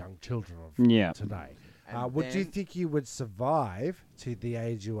corrupt young children of Yeah. today. And Would you then- think you would survive to the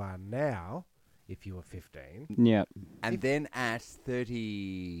age you are now if you were 15? Yeah. And then at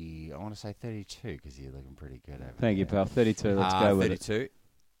 30, I want to say 32 because you're looking pretty good over Thank you, there. pal. 32. Let's go with it. 32.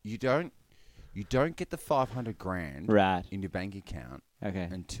 You don't get the 500 grand Right. in your bank account Okay.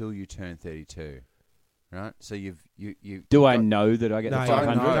 until you turn 32. Right? So you Do I know that I get No, the you don't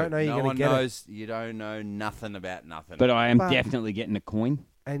 500? know. don't know you're no gonna one get it. knows. You don't know nothing about nothing. But I am But- definitely getting a coin.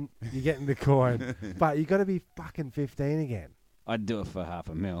 And you're getting the coin, but you got to be fucking 15 again. I'd do it for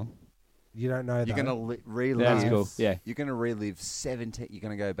 $500,000. You don't know you're that. gonna relive. That's cool. Yeah. You're gonna relive 17. You're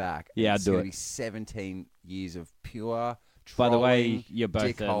gonna go back. Yeah, I'd it's do gonna it. be 17 years of pure. By the way, trolling, you're both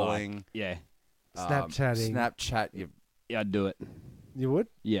dick like, holing, yeah. Snapchatting. Snapchat. You I'd do it. You would?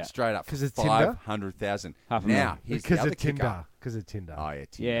 Yeah. straight up 'Cause it's Tinder? 500,000. $500,000. Now here's Because the other of Tinder. kicker. Because of Tinder. Oh yeah,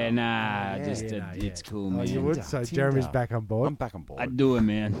 Tinder. Yeah, nah. Yeah, just yeah, no, it's yeah. cool, Oh, man. you would? Tinder, So Tinder. Jeremy's back on board. I'm back on board. I'd do it,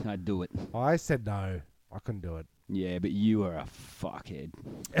 man. I'd do it. I said no. I couldn't do it. Yeah, but you are a fuckhead.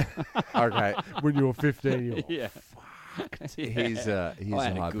 Okay, When you were 15, you, Yeah. here's I a had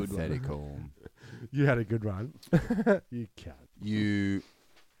a good one. hypothetical. you had a good run. You can't. You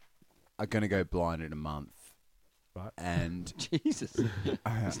are going to go blind in a month, Right. and Jesus.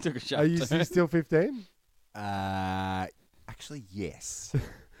 This took a sharp Are you turn. still 15? actually yes,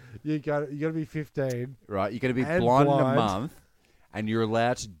 You got to be 15. right. You're going to be And blind in a blind. month, and you're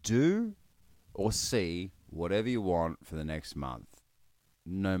allowed to do or see whatever you want for the next month.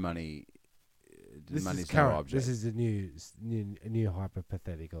 No money. This money's is no current. object. This is a new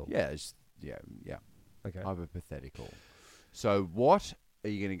hypothetical. yeah, yeah. Okay. Hypothetical. So what are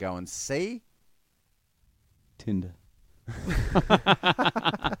you going to go and see? Tinder.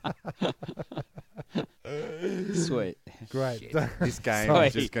 Sweet. Great. Shit. This game Sorry.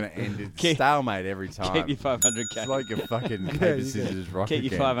 is just going to end in Keep- stalemate every time. Keep your 500k. It's like a fucking Yeah, paper, you scissors, rock Keep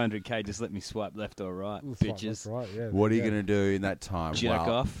your again. 500k. Just let me swipe left or right, That's right, bitches. that's right, yeah, What are you yeah. going to do in that time? Jerk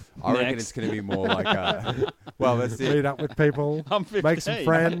Well, off. I reckon Next. it's going to be more like a... Well, that's it. Meet up with people. I'm 15. Make some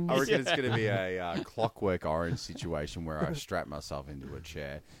friends. I reckon it's going to be a Clockwork Orange situation where I strap myself into a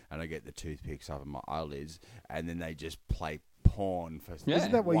chair and I get the toothpicks up my eyelids and then they just play porn for Yeah.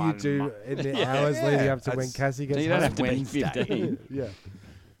 Isn't that what you 1 do month. in the Yeah. hours leading Yeah. up to when That's- Cassie gets So you don't home? have to be Wednesday. 15. Yeah.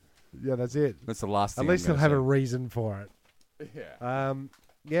 Yeah, that's it. That's the last thing At least I'm they'll gonna have a say. reason for it. Yeah.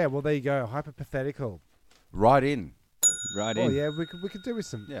 Yeah, well, there you go. Hypothetical. Right in. Right Oh, in. yeah, we could do with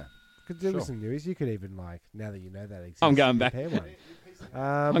some. Yeah. Could do with Sure. some news. You could even now that you know that exists. I'm going back. prepare one.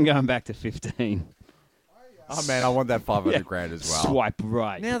 I'm going back to 15. Oh, man, I want that 500 grand as well. Swipe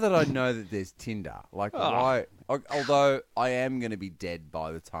right. Now that I know that there's Tinder, like, why... Although I am going to be dead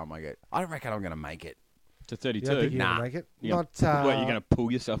by the time I get... I don't reckon I'm going to make it. To You don't 32. think you're Nah. gonna make it? You're Not. gonna, what, you're going to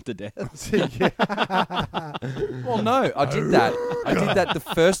pull yourself to death? Well, no, I did that. I did that the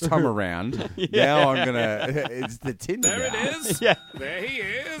first time around. Now I'm going to... It's the Tinder There now. it is. Yeah. There he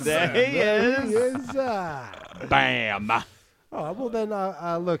is. There he is. Yes. Bam. All right. Well, then,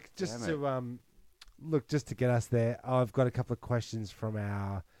 look, just Damn to get us there, I've got a couple of questions from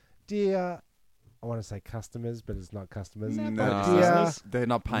our dear, I want to say customers, but it's not customers. No, But dear, they're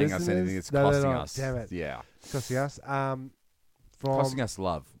not paying us anything. It's listeners? No, they're costing not. us. Damn it. Yeah. costing us. Costing us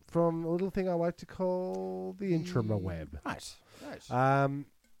love. From a little thing I like to call the intramaweb. Right. Right.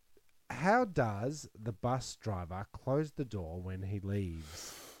 How does the bus driver close the door when he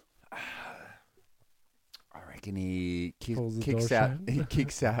leaves? I reckon he Pulls the kicks door out. shut. He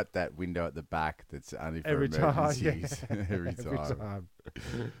kicks out that window at the back. That's only for Every time, yeah. emergencies. Every time.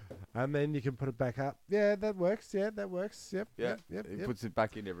 And then you can put it back up. Yeah, that works. Yeah, that works. Yep. Yeah, Yep. it puts it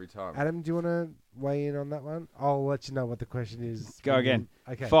back in every time. Adam, do you want to weigh in on that one? I'll let you know what the question is. Go again.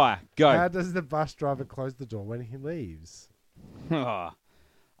 Okay. Fire. Go. How does the bus driver close the door when he leaves? Oh,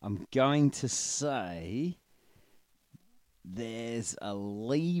 I'm going to say there's a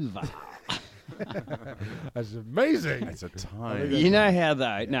lever. That's amazing. It's a tiny. You know how,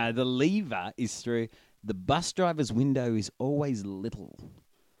 though? No, the lever is through. The bus driver's window is always little.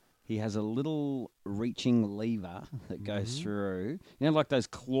 He has a little reaching lever that goes through. You know, like those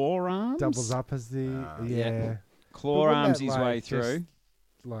claw arms? Doubles up as the yeah. Claw But wouldn't arms that, his like, way just, through.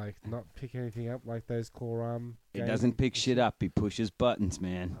 Like not pick anything up like those claw arm. He games? doesn't pick shit up. He pushes buttons,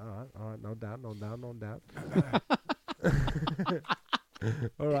 man. All right, no doubt.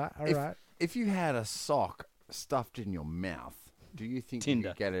 all right. If you had a sock stuffed in your mouth, do you think you Tinder.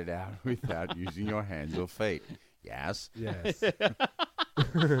 could get it out without using your hands or feet? Yes. Yes.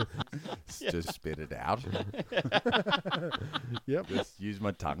 Just spit it out. Yep. Just use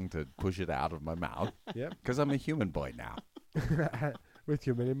my tongue to push it out of my mouth. Yep. Because I'm a human boy now. With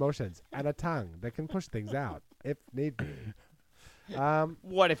human emotions and a tongue that can push things out if need be.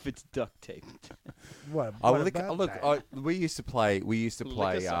 What if it's duct taped? What Oh, about look! that? We used to play. Lick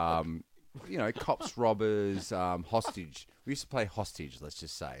us Cops, robbers, hostage. We used to play hostage. Let's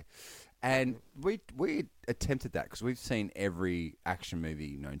just say, and we attempted that because we've seen every action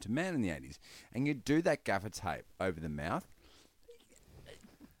movie known to man in the 80s, and you do that gaffer tape over the mouth.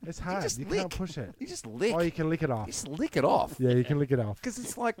 It's hard. You can't push it. You just lick. Oh, you can lick it off. You just lick it off. Yeah, you can lick it off. Because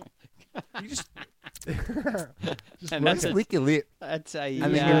it's like you just And that's a, lick your lip. that's a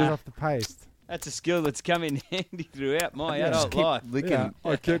And then get it off the paste. that's a skill that's come in handy throughout my Yeah. adult Keep life. licking. Yeah,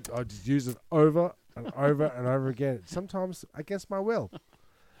 I just use it over and over and over again. Sometimes against my will.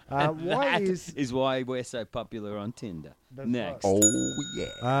 Why That is why we're so popular on Tinder. That's Next. right. Oh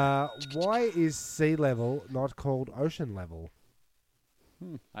yeah. why is sea level not called ocean level?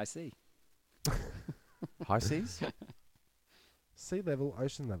 I see. High seas. Sea level,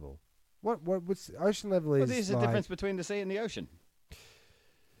 ocean level. What's ocean level Well, is there's a like difference between the sea and the ocean.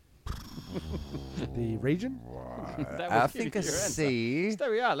 the region. That I would think give a you your answer. sea. So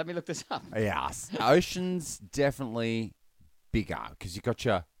there we are. Let me look this up. Yes, ocean's definitely bigger because you got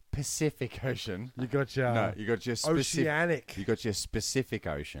your Pacific Ocean. You got your No, you got your specific. oceanic You got your specific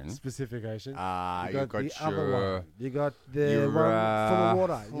ocean. specific ocean. You got got the other your. one. You got the your, one full of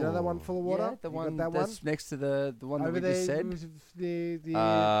water. You know that oh, one full of water? Yeah, the You one got that that's next to the one Over that we just there, said. with the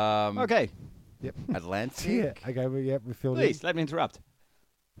Okay, Atlantic. yeah. Okay, we filled please in. let me interrupt.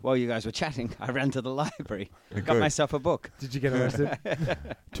 While you guys were chatting, I ran to the library, got Good. myself a book. Did you get arrested?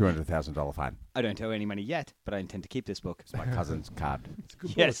 $200,000 fine. I don't owe any money yet, but I intend to keep this book. It's my cousin's card. It's a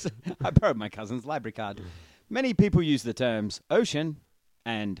good Yes, I borrowed my cousin's library card. Many people use the terms ocean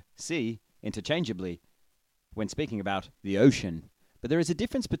and sea interchangeably when speaking about the ocean, but there is a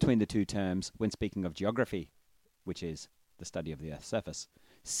difference between the two terms when speaking of geography, which is the study of the Earth's surface.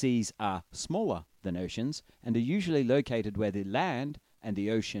 Seas are smaller than oceans and are usually located where the land and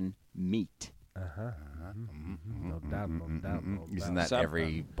the ocean meet. No doubt, no doubt, no Isn't doubt. that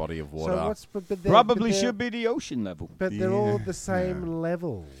every body of water? So what's but they're- Probably but they're- should be the ocean level. But they're all Yeah. the same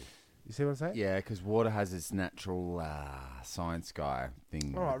level. You see what I'm saying? Yeah, because water has its natural science guy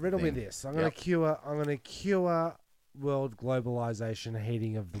thing. All right, riddle me this. I'm going to cure world globalization,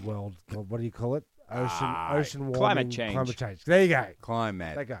 heating of the world. What do you call it? Ocean warming, climate change. Climate change. There you go.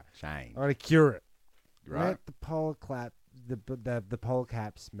 Climate There you go. change. I'm going to cure it. Right. Let the polar the polar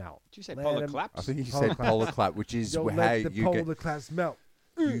caps melt. Did you say Let polar 'em- collapse? I think you Polar said clap. polar clap, which is Don't how let the you polar caps melt.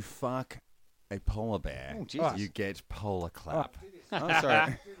 you fuck a polar bear. Oh, Jesus. You get polar clap. Oh,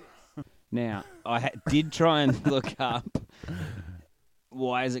 sorry. Now, I did try and look up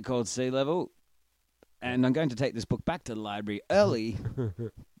why is it called sea level, and I'm going to take this book back to the library early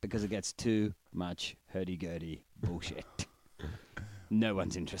because it gets too much hurdy-gurdy bullshit. No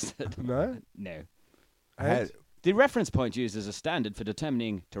one's interested. No? No. And The reference point used as a standard for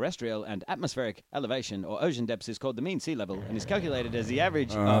determining terrestrial and atmospheric elevation or ocean depths is called the mean sea level and is calculated as the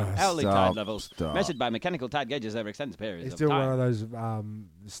average of hourly tide levels measured by mechanical tide gauges over extended periods it's of still time. one of those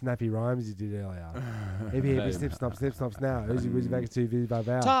snappy rhymes you did earlier. Hippie, snip, snops now. Who's back to Vizzy Bow.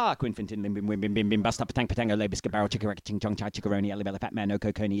 Ta, Quinfintin, Limbim, Wimbim, Bim, Bim, Bust Up, Patang, Patango, Labis, Cabarro, Chickarek, Ching Chong, Chai, Chickaroni, Alibella, Fat Man, No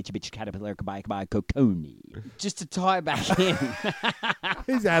Coconi, Itchy Bitch, Caterpillar, Kabai, Kabai, Coconi. Just to tie back in.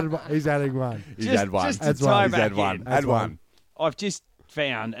 He's adding one. He's Just- had one. just to That's tie one. He's back had one. in. Had one. I've just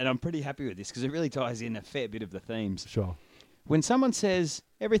found, and I'm pretty happy with this because it really ties in a fair bit of the themes. Sure. When someone says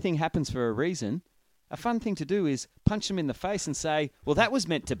everything happens for a reason, a fun thing to do is punch them in the face and say, well, that was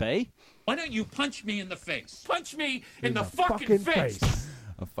meant to be. Why don't you punch me in the face? Punch me in the fucking face.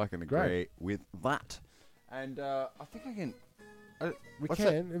 I fucking agree with that. And I think I can. We what's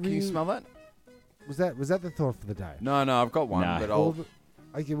can. that? Can you smell that? Was that the thought for the day? No, I've got one. No. But I'll.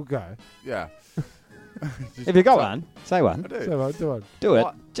 Okay, we'll go. Yeah. If you got one, say one. I do. So, do it. Do it.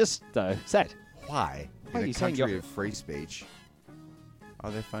 What? Just say it. Why? Why are In you a saying country you're- of free speech,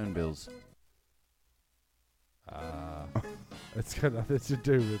 are there phone bills? It's got nothing to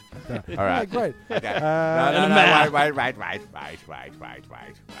do with that. All right. Okay, great. Okay. No, No. Wait.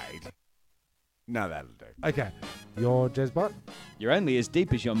 No, that'll do. Okay. Your Jezbot? You're only as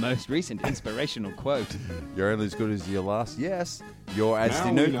deep as your most recent inspirational quote. You're only as good as your last. Yes. You're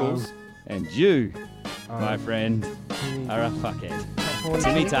Asty Noodles. And you, my friend, are a fuckhead.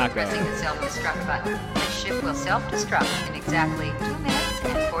 Timmy Taco. Pressing the self-destruct button. The ship will self-destruct in exactly 2 minutes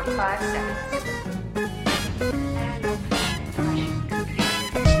and 45 seconds.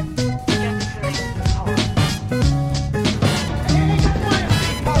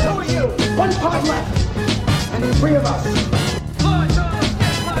 Who are you? One pod left. And 3 of us.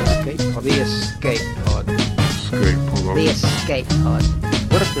 The escape pod. The escape pod.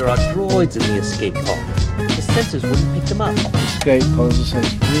 What if there are droids in the escape pod? The sensors wouldn't pick them up. Escape pod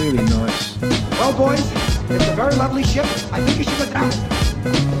sounds really nice. Well, boys, it's a very lovely ship. I think you should go down.